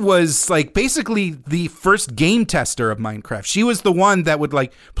 She was like basically the first game tester of Minecraft. She was the one that would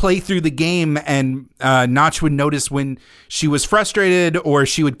like play through the game, and Notch would notice when she was frustrated, or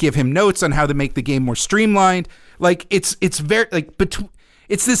she would give him notes on how to make the game more streamlined. Like it's very like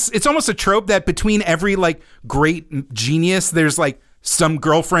it's almost a trope that between every like great genius, there's like some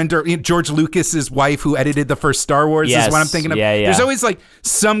girlfriend or George Lucas's wife who edited the first Star Wars is what I'm thinking of. Yeah. There's always like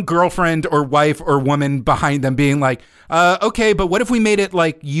some girlfriend or wife or woman behind them being like, okay, but what if we made it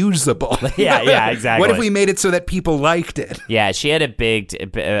like usable? Yeah, exactly. What if we made it so that people liked it? Yeah, she had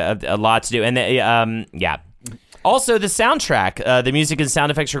a lot to do. And also, the soundtrack, the music and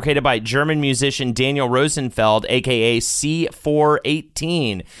sound effects were created by German musician Daniel Rosenfeld, a.k.a.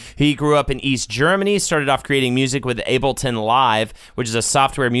 C418. He grew up in East Germany, started off creating music with Ableton Live, which is a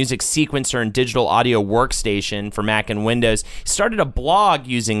software music sequencer and digital audio workstation for Mac and Windows. He started a blog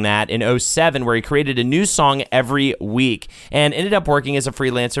using that in 2007, where he created a new song every week, and ended up working as a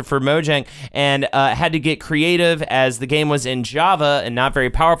freelancer for Mojang, and had to get creative as the game was in Java and not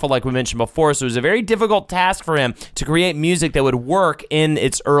very powerful, like we mentioned before, so it was a very difficult task for him to create music that would work in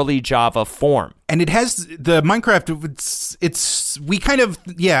its early Java form. And it has the Minecraft.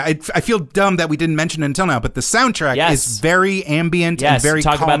 I feel dumb that we didn't mention it until now, but the soundtrack is very ambient and very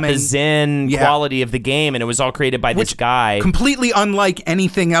talk calming. About the zen quality of the game, and it was all created by this guy. Completely unlike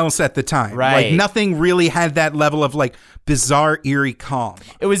anything else at the time. Right. Like nothing really had that level of like bizarre, eerie calm.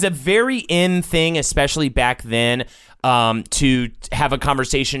 It was a very in thing, especially back then. To have a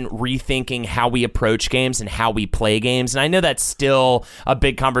conversation rethinking how we approach games and how we play games. And I know that's still a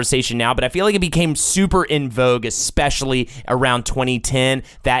big conversation now, but I feel like it became super in vogue, especially around 2010.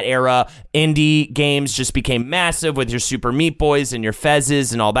 That era, indie games just became massive with your Super Meat Boys and your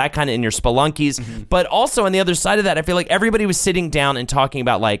Fezzes and all that kind of, and your Spelunkies. Mm-hmm. But also on the other side of that, I feel like everybody was sitting down and talking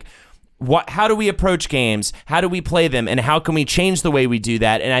about like, how do we approach games? How do we play them? And how can we change the way we do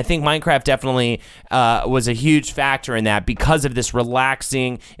that? And I think Minecraft definitely was a huge factor in that because of this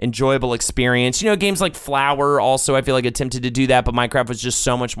relaxing, enjoyable experience. Games like Flower also, I feel like, attempted to do that, but Minecraft was just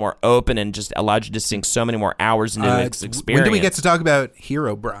so much more open and just allowed you to sink so many more hours into its experience. When do we get to talk about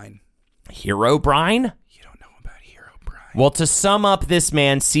Herobrine? Herobrine? Well, to sum up this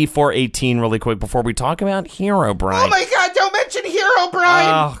man, C418, really quick before we talk about Herobrine. Oh my God, don't mention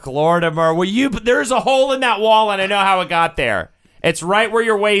Herobrine! Oh, Lordimer, there's a hole in that wall and I know how it got there. It's right where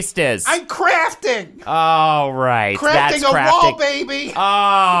your waist is. I'm crafting! All right. Crafting a wall, baby!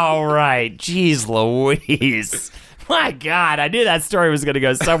 All right. Jeez Louise. My God, I knew that story was going to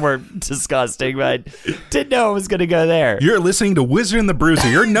go somewhere disgusting, but I didn't know it was going to go there. You're listening to Wizard and the Bruiser,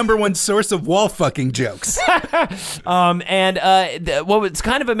 your number one source of wall fucking jokes. What was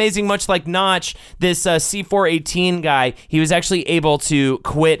kind of amazing, much like Notch, this C418 guy, he was actually able to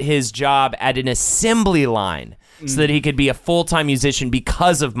quit his job at an assembly line so that he could be a full-time musician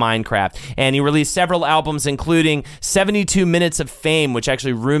because of Minecraft. And he released several albums, including 72 Minutes of Fame, which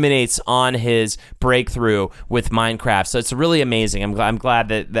actually ruminates on his breakthrough with Minecraft. So it's really amazing. I'm glad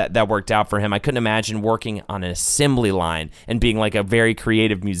that worked out for him. I couldn't imagine working on an assembly line and being like a very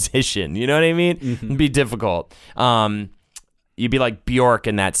creative musician. You know what I mean? Mm-hmm. It'd be difficult. You'd be like Bjork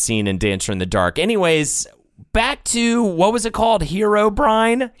in that scene in Dancer in the Dark. Anyways, back to, what was it called?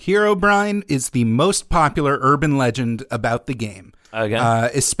 Herobrine? Herobrine is the most popular urban legend about the game. Okay.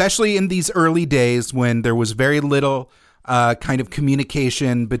 Especially in these early days when there was very little kind of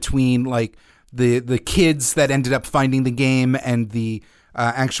communication between like the kids that ended up finding the game and the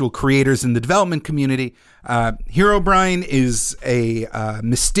actual creators in the development community. Herobrine is a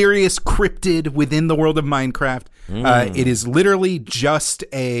mysterious cryptid within the world of Minecraft. It is literally just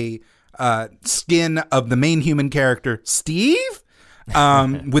a skin of the main human character, Steve,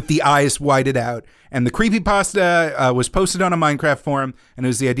 with the eyes whited out. And the creepypasta was posted on a Minecraft forum, and it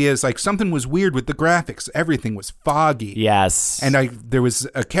was the idea is like something was weird with the graphics. Everything was foggy. Yes. And there was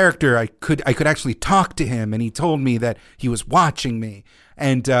a character I could actually talk to him, and he told me that he was watching me.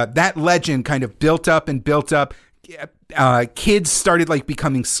 And that legend kind of built up and built up. Kids started like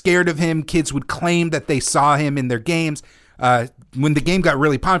becoming scared of him. Kids would claim that they saw him in their games. When the game got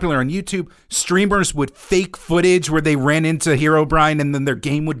really popular on YouTube, streamers would fake footage where they ran into Herobrine and then their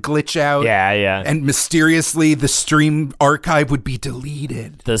game would glitch out. Yeah. And mysteriously, the stream archive would be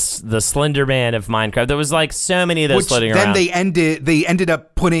deleted. The Slender Man of Minecraft. There was like so many of those floating around. Then they ended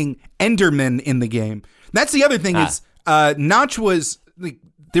up putting Enderman in the game. That's the other thing is Notch was like,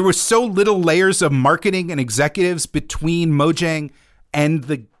 there was so little layers of marketing and executives between Mojang and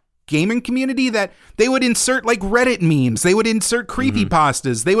the gaming community that they would insert like Reddit memes. They would insert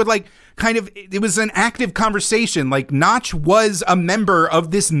creepypastas. They would like it was an active conversation. Like Notch was a member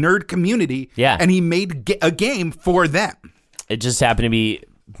of this nerd community. Yeah. And he made a game for them. It just happened to be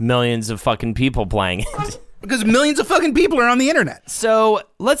millions of fucking people playing it. Because millions of fucking people are on the internet. So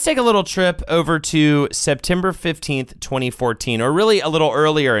let's take a little trip over to September 15th, 2014, or really a little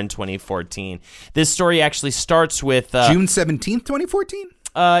earlier in 2014. This story actually starts with... June 17th, 2014?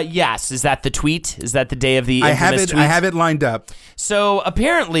 Yes. Is that the tweet? Is that the day of the infamous tweet? I have it lined up. So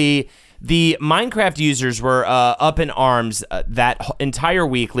apparently... the Minecraft users were up in arms that entire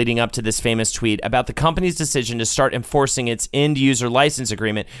week leading up to this famous tweet about the company's decision to start enforcing its end-user license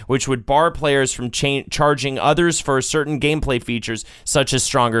agreement, which would bar players from charging others for certain gameplay features, such as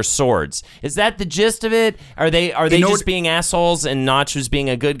stronger swords. Is that the gist of it? Are they just being assholes and Notch was being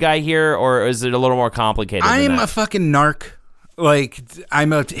a good guy here, or is it a little more complicated than I'm that? a fucking narc. Like,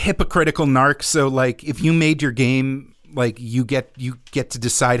 I'm a hypocritical narc, so, like, if you made your game... like you get to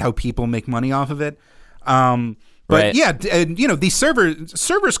decide how people make money off of it. But right. Yeah, these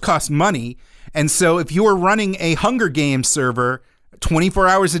servers cost money. And so if you were running a Hunger Games server 24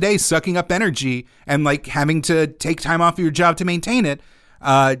 hours a day, sucking up energy and like having to take time off of your job to maintain it,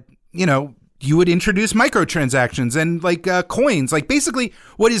 you would introduce microtransactions and like coins, like basically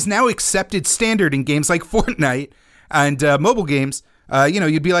what is now accepted standard in games like Fortnite and mobile games.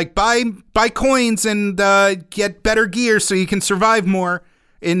 You'd be like, buy coins and get better gear so you can survive more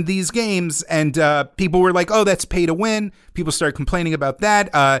in these games. And people were like, oh, that's pay to win. People started complaining about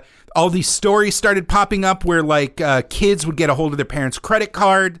that. All these stories started popping up where like kids would get a hold of their parents' credit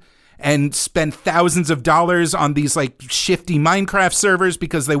card and spend thousands of dollars on these like shifty Minecraft servers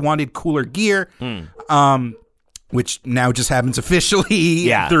because they wanted cooler gear, which now just happens officially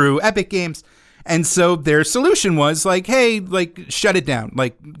through Epic Games. And so their solution was like, hey, like, shut it down.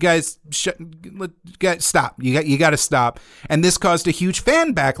 Like, guys, stop. You got to stop. And this caused a huge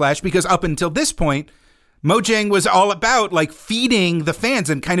fan backlash because up until this point, Mojang was all about like feeding the fans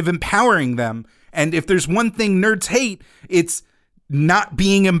and kind of empowering them. And if there's one thing nerds hate, it's not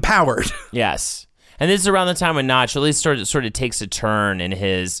being empowered. Yes. And this is around the time when Notch at least sort of takes a turn in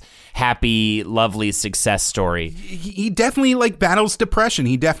his happy, lovely success story. He definitely like battles depression.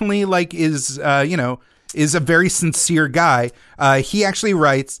 He definitely like is a very sincere guy. He actually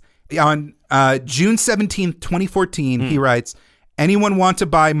writes on June 17th, 2014, he writes, anyone want to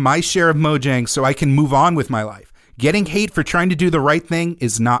buy my share of Mojang so I can move on with my life? Getting hate for trying to do the right thing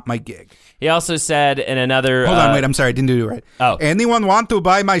is not my gig. He also said in another... Hold on, wait, I'm sorry, I didn't do it right. Oh. Anyone want to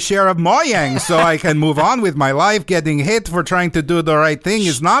buy my share of Mojang so I can move on with my life? Getting hit for trying to do the right thing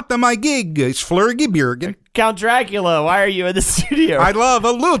is not my gig. It's Flurgybjörgen. Count Dracula, why are you in the studio? I love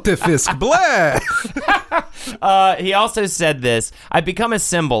a lutefisk, blah. He also said this, I've become a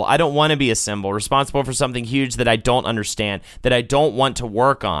symbol. I don't want to be a symbol, responsible for something huge that I don't understand, that I don't want to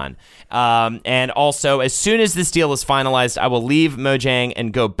work on. And also, as soon as this deal is finalized, I will leave Mojang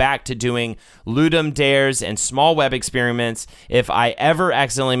and go back to doing Ludum dares and small web experiments. If I ever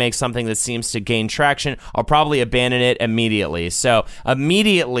accidentally make something that seems to gain traction, I'll probably abandon it immediately. So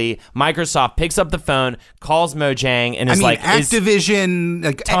immediately, Microsoft picks up the phone, calls Mojang, and is Activision,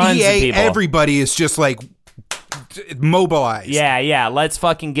 like EA, everybody is just like mobilized. Yeah, let's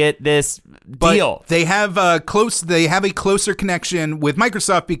fucking get this deal. But they have a closer connection with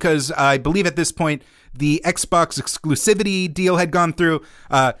Microsoft because I believe at this point the Xbox exclusivity deal had gone through.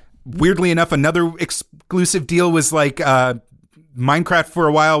 Weirdly enough, another exclusive deal was like Minecraft for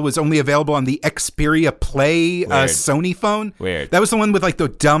a while was only available on the Xperia Play Sony phone. Weird. That was the one with like the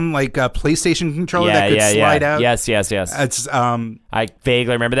dumb PlayStation controller that could slide out. Yes. It's I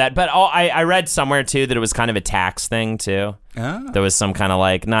vaguely remember that, but I read somewhere too that it was kind of a tax thing too. Oh. There was some kind of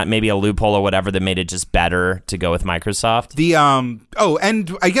like, not maybe a loophole or whatever, that made it just better to go with Microsoft.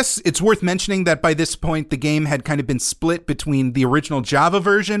 And I guess it's worth mentioning that by this point the game had kind of been split between the original Java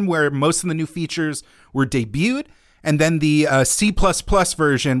version, where most of the new features were debuted, and then the C++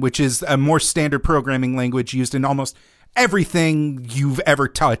 version, which is a more standard programming language used in almost everything you've ever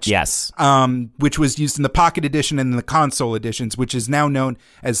touched. Yes. Which was used in the Pocket Edition and the console editions, which is now known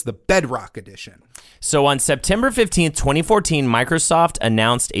as the Bedrock Edition. So on September 15th, 2014, Microsoft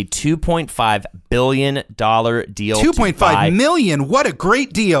announced a $2.5 billion deal. $2.5 million? What a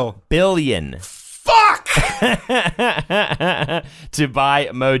great deal. Billion. Fuck! To buy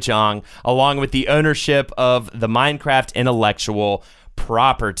Mojang, along with the ownership of the Minecraft intellectual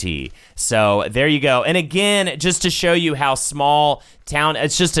property. So there you go. And again, just to show you how small town,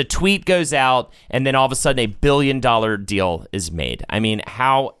 it's just a tweet goes out and then all of a sudden $1 billion deal is made. I mean,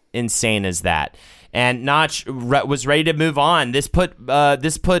 how insane is that? And Notch was ready to move on. This put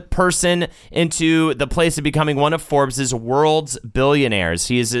person into the place of becoming one of Forbes' world's billionaires.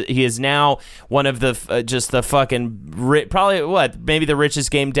 He is now one of the just the fucking maybe the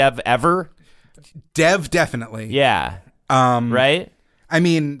richest game dev ever. Definitely. Yeah. Right. I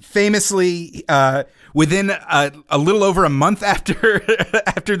mean, famously, within a little over a month after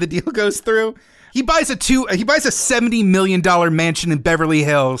the deal goes through, he buys a $70 million mansion in Beverly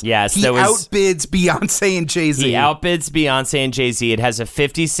Hills. Yes, he outbids Beyonce and Jay-Z. He outbids Beyonce and Jay-Z. It has a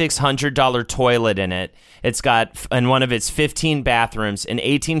 $5,600 toilet in it. It's got, in one of its 15 bathrooms, an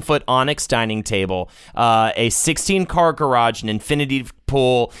 18-foot Onyx dining table, a 16-car garage, an infinity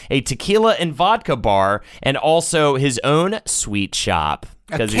pool, a tequila and vodka bar, and also his own sweet shop.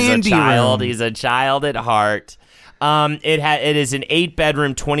 Because he's a child. Room. He's a child at heart. It is an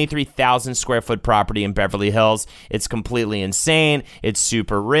 8-bedroom, 23,000 square foot property in Beverly Hills. It's completely insane. It's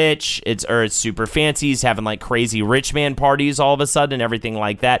super rich. It's super fancy. He's having like crazy rich man parties all of a sudden and everything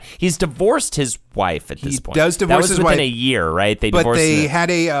like that. He's divorced his wife at this point. He does divorce his wife. That was within a year, right? They had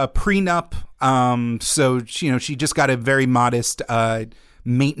a prenup. So she just got a very modest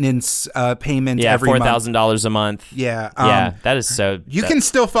maintenance payment every month. $4,000 a month. Yeah. That is so... You can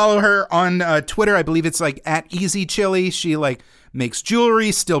still follow her on Twitter. I believe it's like @EasyChili. She like makes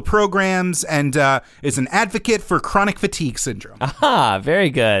jewelry, still programs, and is an advocate for chronic fatigue syndrome. Aha,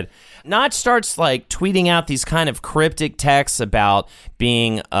 very good. Notch starts like tweeting out these kind of cryptic texts about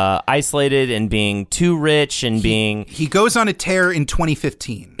being isolated and being too rich and being... He goes on a tear in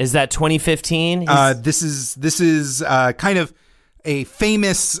 2015. Is that 2015? This is kind of a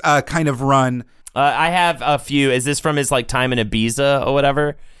famous kind of run. I have a few. Is this from his like time in Ibiza or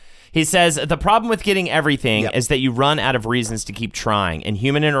whatever? He says, the problem with getting everything is that you run out of reasons to keep trying, and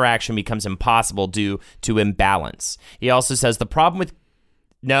human interaction becomes impossible due to imbalance. He also says, the problem with...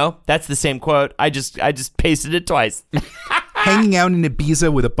 No, that's the same quote. I just pasted it twice. Hanging out in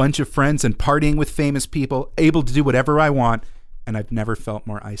Ibiza with a bunch of friends and partying with famous people, able to do whatever I want, and I've never felt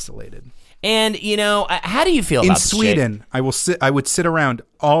more isolated. And, how do you feel about in Sweden, I would sit around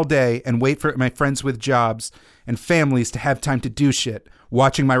all day and wait for my friends with jobs and families to have time to do shit,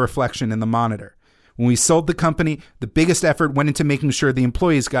 watching my reflection in the monitor. When we sold the company, the biggest effort went into making sure the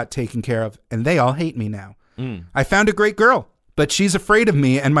employees got taken care of, and they all hate me now. I found a great girl, but she's afraid of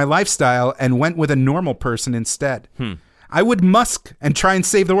me and my lifestyle and went with a normal person instead. I would musk and try and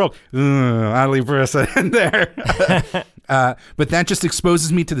save the world. I'll leave Marissa in there. But that just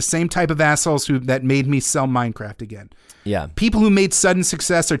exposes me to the same type of assholes that made me sell Minecraft again. Yeah. People who made sudden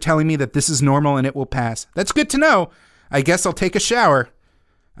success are telling me that this is normal and it will pass. That's good to know. I guess I'll take a shower.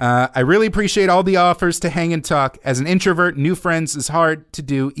 I really appreciate all the offers to hang and talk. As an introvert, new friends is hard to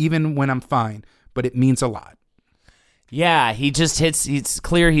do even when I'm fine, but it means a lot. Yeah, it's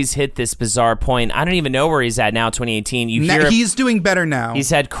clear he's hit this bizarre point. I don't even know where he's at now, 2018. He's doing better now. He's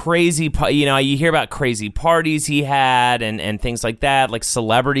had crazy, you hear about crazy parties he had and things like that, like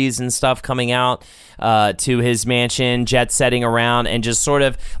celebrities and stuff coming out to his mansion, jet setting around, and just sort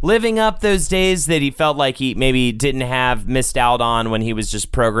of living up those days that he felt like he maybe didn't have missed out on when he was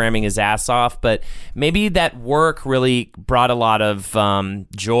just programming his ass off. But maybe that work really brought a lot of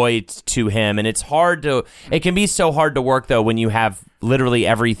joy to him, and it can be so hard to work though when you have literally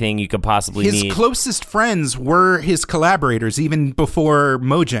everything you could possibly need. His closest friends were his collaborators even before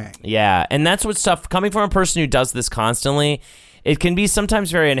Mojang. Yeah, and that's what's tough coming from a person who does this constantly. It can be sometimes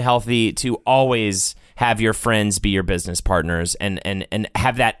very unhealthy to always have your friends be your business partners and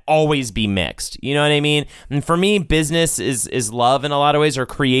have that always be mixed. You know what I mean? And for me, business is love in a lot of ways, or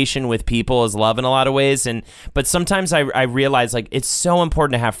creation with people is love in a lot of ways. But sometimes I realize like it's so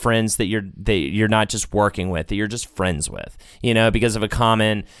important to have friends that you're not just working with, that you're just friends with, you know, because of a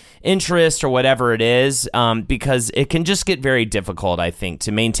common interest or whatever it is, because it can just get very difficult, I think,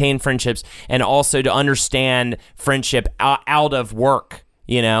 to maintain friendships and also to understand friendship out of work,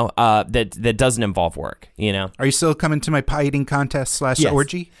 you know, that doesn't involve work, you know. Are you still coming to my pie eating contest /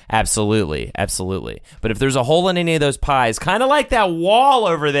 orgy? Absolutely. But if there's a hole in any of those pies, kind of like that wall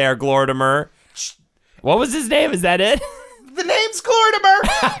over there, Glortimer. What was his name? Is that it? The name's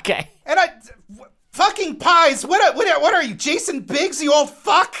Glortimer. Okay. And fucking pies. What are you, Jason Biggs, you old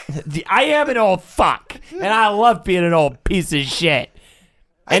fuck? I am an old fuck, and I love being an old piece of shit.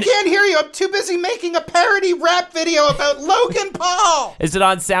 I can't hear you. I'm too busy making a parody rap video about Logan Paul. Is it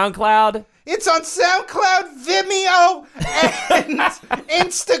on SoundCloud? It's on SoundCloud, Vimeo, and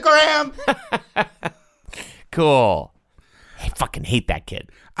Instagram. Cool. I fucking hate that kid.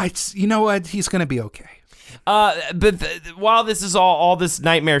 You know what? He's going to be okay. But while this is all this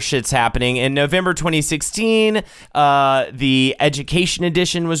nightmare shit's happening, in November 2016, the Education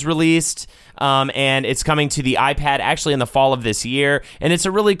Edition was released, and it's coming to the iPad actually in the fall of this year, and it's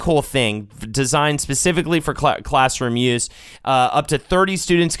a really cool thing designed specifically for classroom use. Up to 30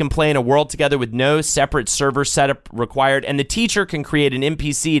 students can play in a world together with no separate server setup required, and the teacher can create an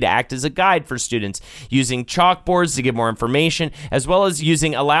NPC to act as a guide for students, using chalkboards to give more information, as well as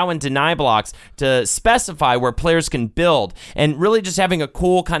using allow and deny blocks to specify where players can build, and really just having a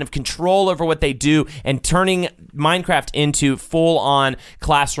cool kind of control over what they do and turning Minecraft into full-on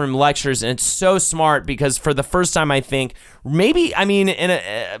classroom lectures. And it's so smart because for the first time, I think, maybe, I mean, in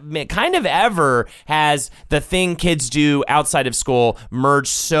a kind of ever, has the thing kids do outside of school merged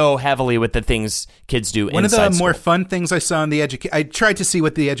so heavily with the things kids do inside school. One of the more fun things I saw in the I tried to see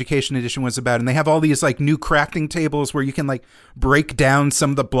what the Education Edition was about, and they have all these like new crafting tables where you can like break down some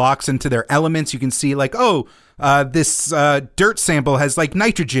of the blocks into their elements. You can see like, this dirt sample has like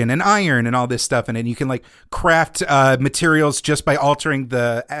nitrogen and iron and all this stuff in it. And you can like craft materials just by altering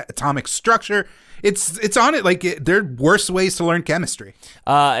the atomic structure. It's on it. Like there are worse ways to learn chemistry.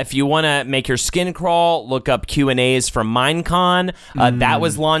 If you want to make your skin crawl, look up Q&As from Minecon. That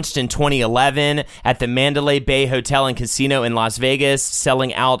was launched in 2011 at the Mandalay Bay Hotel and Casino in Las Vegas,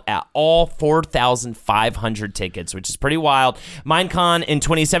 selling out at all 4,500 tickets, which is pretty wild. Minecon in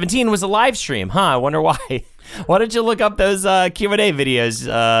 2017 was a live stream. I wonder why. Why don't you look up those Q&A videos,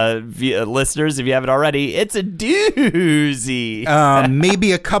 listeners, if you haven't already? It's a doozy.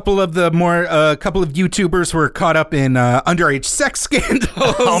 Maybe a couple of YouTubers were caught up in underage sex scandals.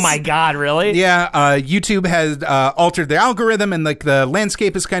 Oh my God, really? Yeah, YouTube has altered their algorithm, and like the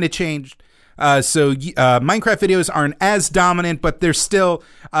landscape has kind of changed. So Minecraft videos aren't as dominant, but they're still.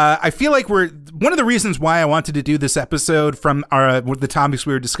 I feel like one of the reasons why I wanted to do this episode from the topics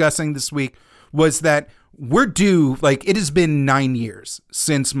we were discussing this week was that we're due, like, it has been 9 years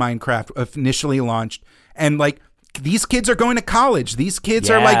since Minecraft initially launched, and like these kids are going to college. These kids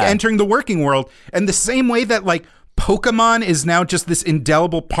are like entering the working world, and the same way that like Pokemon is now just this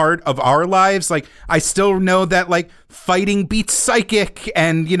indelible part of our lives. Like, I still know that like fighting beats psychic,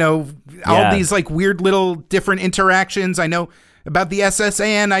 and you know all these like weird little different interactions. I know about the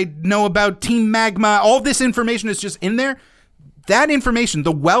SSN. I know about Team Magma. All this information is just in there. That information,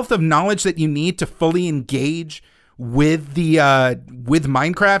 the wealth of knowledge that you need to fully engage with the with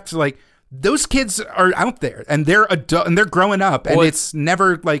Minecraft, like those kids are out there and they're adult and they're growing up, and it's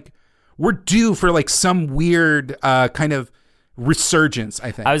never like we're due for like some weird kind of resurgence,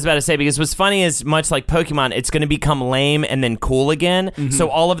 I think. I was about to say, because what's funny is, much like Pokemon, it's going to become lame and then cool again. Mm-hmm. So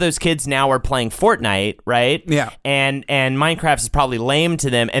all of those kids now are playing Fortnite, right? Yeah. And Minecraft is probably lame to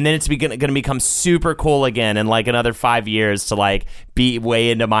them, and then it's going to become super cool again in like another 5 years to like be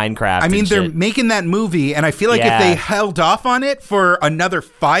way into Minecraft. I mean, they're making that movie, and I feel like if they held off on it for another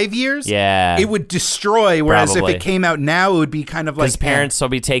 5 years, it would destroy. Whereas if it came out now, it would be kind of like, because parents will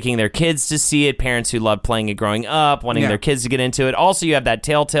be taking their kids to see it. Parents who loved playing it growing up, wanting their kids to get into it. Also, you have that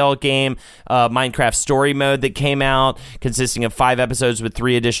Telltale game, Minecraft Story Mode, that came out, consisting of 5 episodes with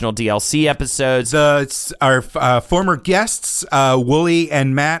 3 additional DLC episodes. Our former guests, Wooly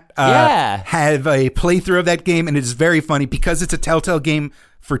and Matt, have a playthrough of that game, and it is very funny because it's a Telltale game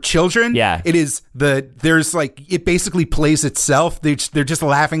for children. Yeah. It is it basically plays itself. They're just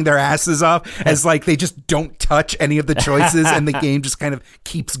laughing their asses off as like they just don't touch any of the choices and the game just kind of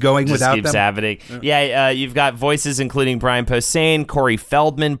keeps going without keeps them. happening. Yeah, you've got voices including Brian Posehn, Corey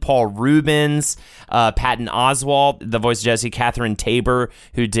Feldman, Paul Rubens, Patton Oswalt, the voice of Jesse, Catherine Tabor,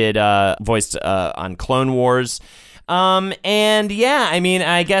 who did voiced on Clone Wars. And yeah, I mean,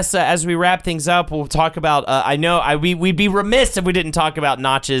 I guess as we wrap things up, we'll talk about. We'd be remiss if we didn't talk about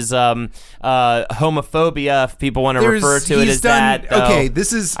Notch's homophobia. If people want to refer to it as that. Though. Okay,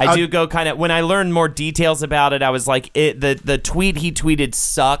 this is. I do go kind of when I learned more details about it. I was like, the tweet he tweeted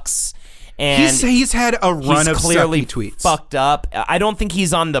sucks. And he's had a run of clearly sucky tweets. Fucked up. I don't think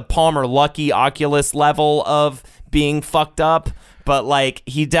he's on the Palmer Luckey Oculus level of being fucked up. But, like,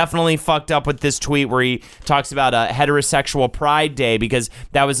 he definitely fucked up with this tweet where he talks about a heterosexual Pride Day because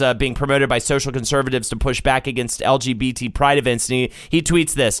that was being promoted by social conservatives to push back against LGBT Pride events. And he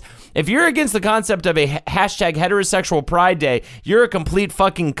tweets this: if you're against the concept of a hashtag heterosexual Pride Day, you're a complete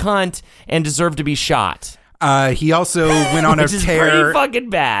fucking cunt and deserve to be shot. He also went on a Which is tear. pretty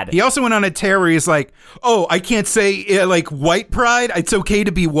fucking bad. He also went on a tear where he's like, "Oh, I can't say like white pride. It's okay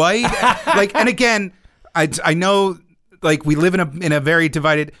to be white." Like, and again, I know. Like, we live in a very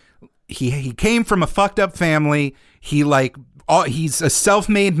divided. He came from a fucked up family. He's a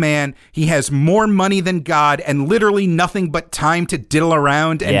self-made man. He has more money than God and literally nothing but time to diddle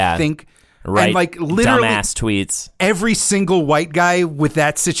around and think. Right. And like literally dumbass tweets. Every single white guy with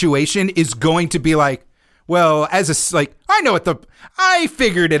that situation is going to be like, well, I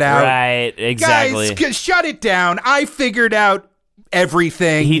figured it out. Right, exactly. Guys, shut it down. I figured out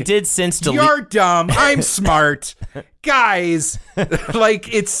everything. He did since delete. You're dumb. I'm smart. Guys,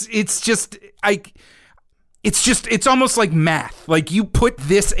 like it's almost like math. Like, you put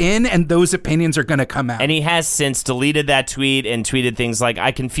this in and those opinions are going to come out. And he has since deleted that tweet and tweeted things like,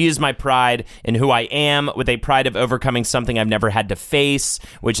 I confuse my pride in who I am with a pride of overcoming something I've never had to face,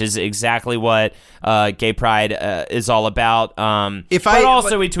 which is exactly what gay pride is all about. He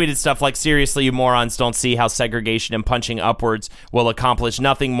tweeted stuff like, seriously, you morons don't see how segregation and punching upwards will accomplish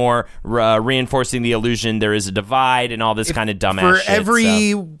nothing more, reinforcing the illusion there is a divide and all this kind of dumbass shit. For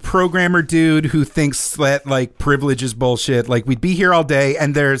every programmer dude who thinks that like privilege is bullshit, like, we'd be here all day.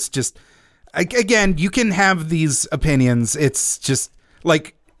 And there's just, again, you can have these opinions. It's just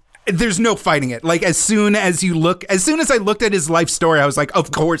like, there's no fighting it. Like, as soon as I looked at his life story, I was like,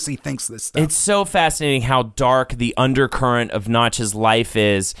 of course he thinks this stuff. It's so fascinating how dark the undercurrent of Notch's life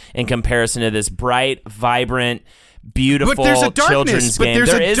is in comparison to this bright, vibrant, beautiful children's game. There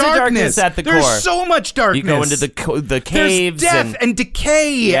is a darkness at the core. There's so much darkness. You go into the caves. There's death and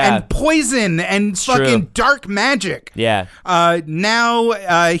decay and poison and fucking dark magic. Yeah.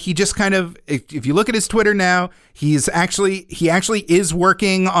 Now he just kind of, if you look at his Twitter now, he actually is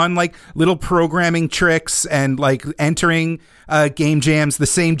working on like little programming tricks and like entering game jams, the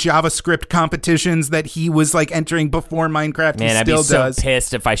same JavaScript competitions that he was like entering before Minecraft. Man, I'd be so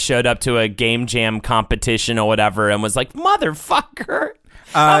pissed if I showed up to a game jam competition or whatever and was like, motherfucker,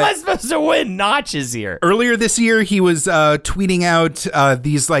 how am I supposed to win? Notch is here. Earlier this year, he was tweeting out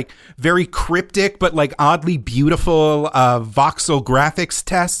these like very cryptic but like oddly beautiful voxel graphics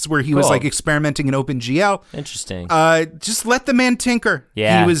tests where he was like experimenting in OpenGL. Interesting. Just let the man tinker.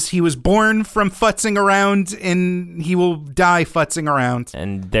 Yeah. He was born from futzing around, and he will die futzing around.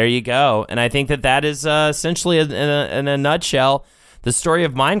 And there you go. And I think that is essentially in a nutshell the story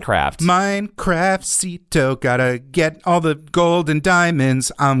of Minecraft. Minecraft-cito, gotta get all the gold and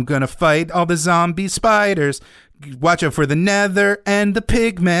diamonds. I'm gonna fight all the zombie spiders. Watch out for the nether and the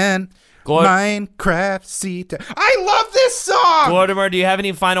pigman. Minecraft-cito. I love this song! Glortimer, do you have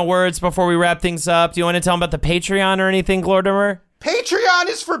any final words before we wrap things up? Do you want to tell them about the Patreon or anything, Glortimer? Patreon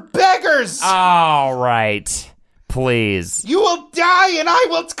is for beggars! All right. Please. You will die and I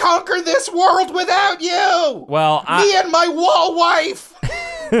will conquer this world without you! Well, me and my wall wife!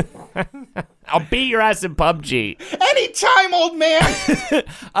 I'll beat your ass in PUBG. Anytime, old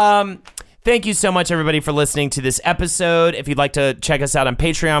man! Thank you so much, everybody, for listening to this episode. If you'd like to check us out on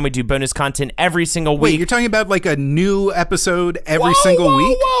Patreon, we do bonus content every single week. Wait, you're talking about like a new episode every single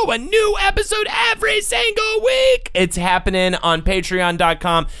week? Whoa, a new episode every single week. It's happening on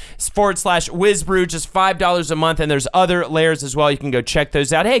patreon.com/WizBrew, just $5 a month, and there's other layers as well. You can go check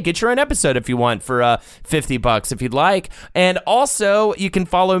those out. Hey, get your own episode if you want for $50 if you'd like. And also, you can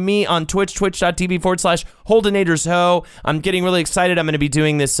follow me on Twitch, twitch.tv/HoldenatorsHo. I'm getting really excited. I'm going to be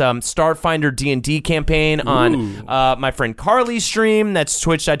doing this Starfinder D&D campaign on my friend Carly's stream. That's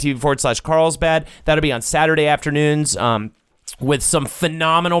twitch.tv/Carlsbad. That'll be on Saturday afternoons. with some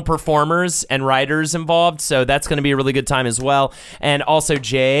phenomenal performers and writers involved. So that's going to be a really good time as well. And also,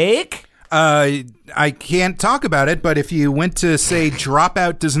 Jake... I can't talk about it, but if you went to, say,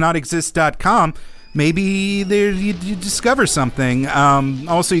 dropoutdoesnotexist.com, maybe there you discover something.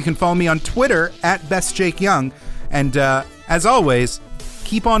 Also, you can follow me on Twitter at BestJakeYoung. And as always,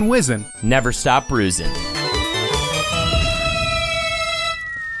 keep on whizzing. Never stop bruising.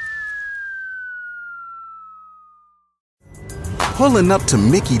 Pulling up to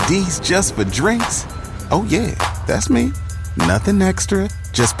Mickey D's just for drinks? Oh yeah, that's me. Nothing extra,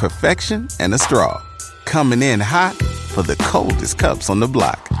 just perfection and a straw. Coming in hot for the coldest cups on the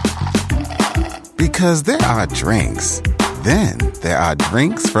block. Because there are drinks. Then there are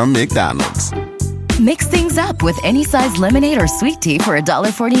drinks from McDonald's. Mix things up with any size lemonade or sweet tea for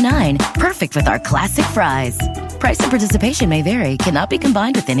 $1.49. Perfect with our classic fries. Price and participation may vary. Cannot be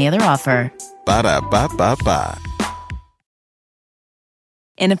combined with any other offer. Ba-da-ba-ba-ba.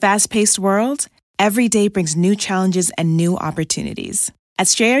 In a fast-paced world, every day brings new challenges and new opportunities. At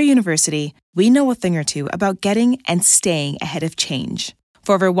Strayer University, we know a thing or two about getting and staying ahead of change.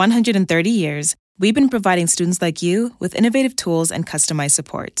 For over 130 years, we've been providing students like you with innovative tools and customized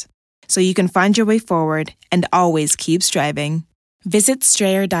support, so you can find your way forward and always keep striving. Visit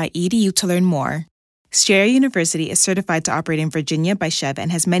strayer.edu to learn more. Strayer University is certified to operate in Virginia by Chev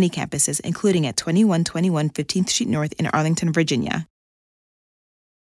and has many campuses, including at 2121 15th Street North in Arlington, Virginia.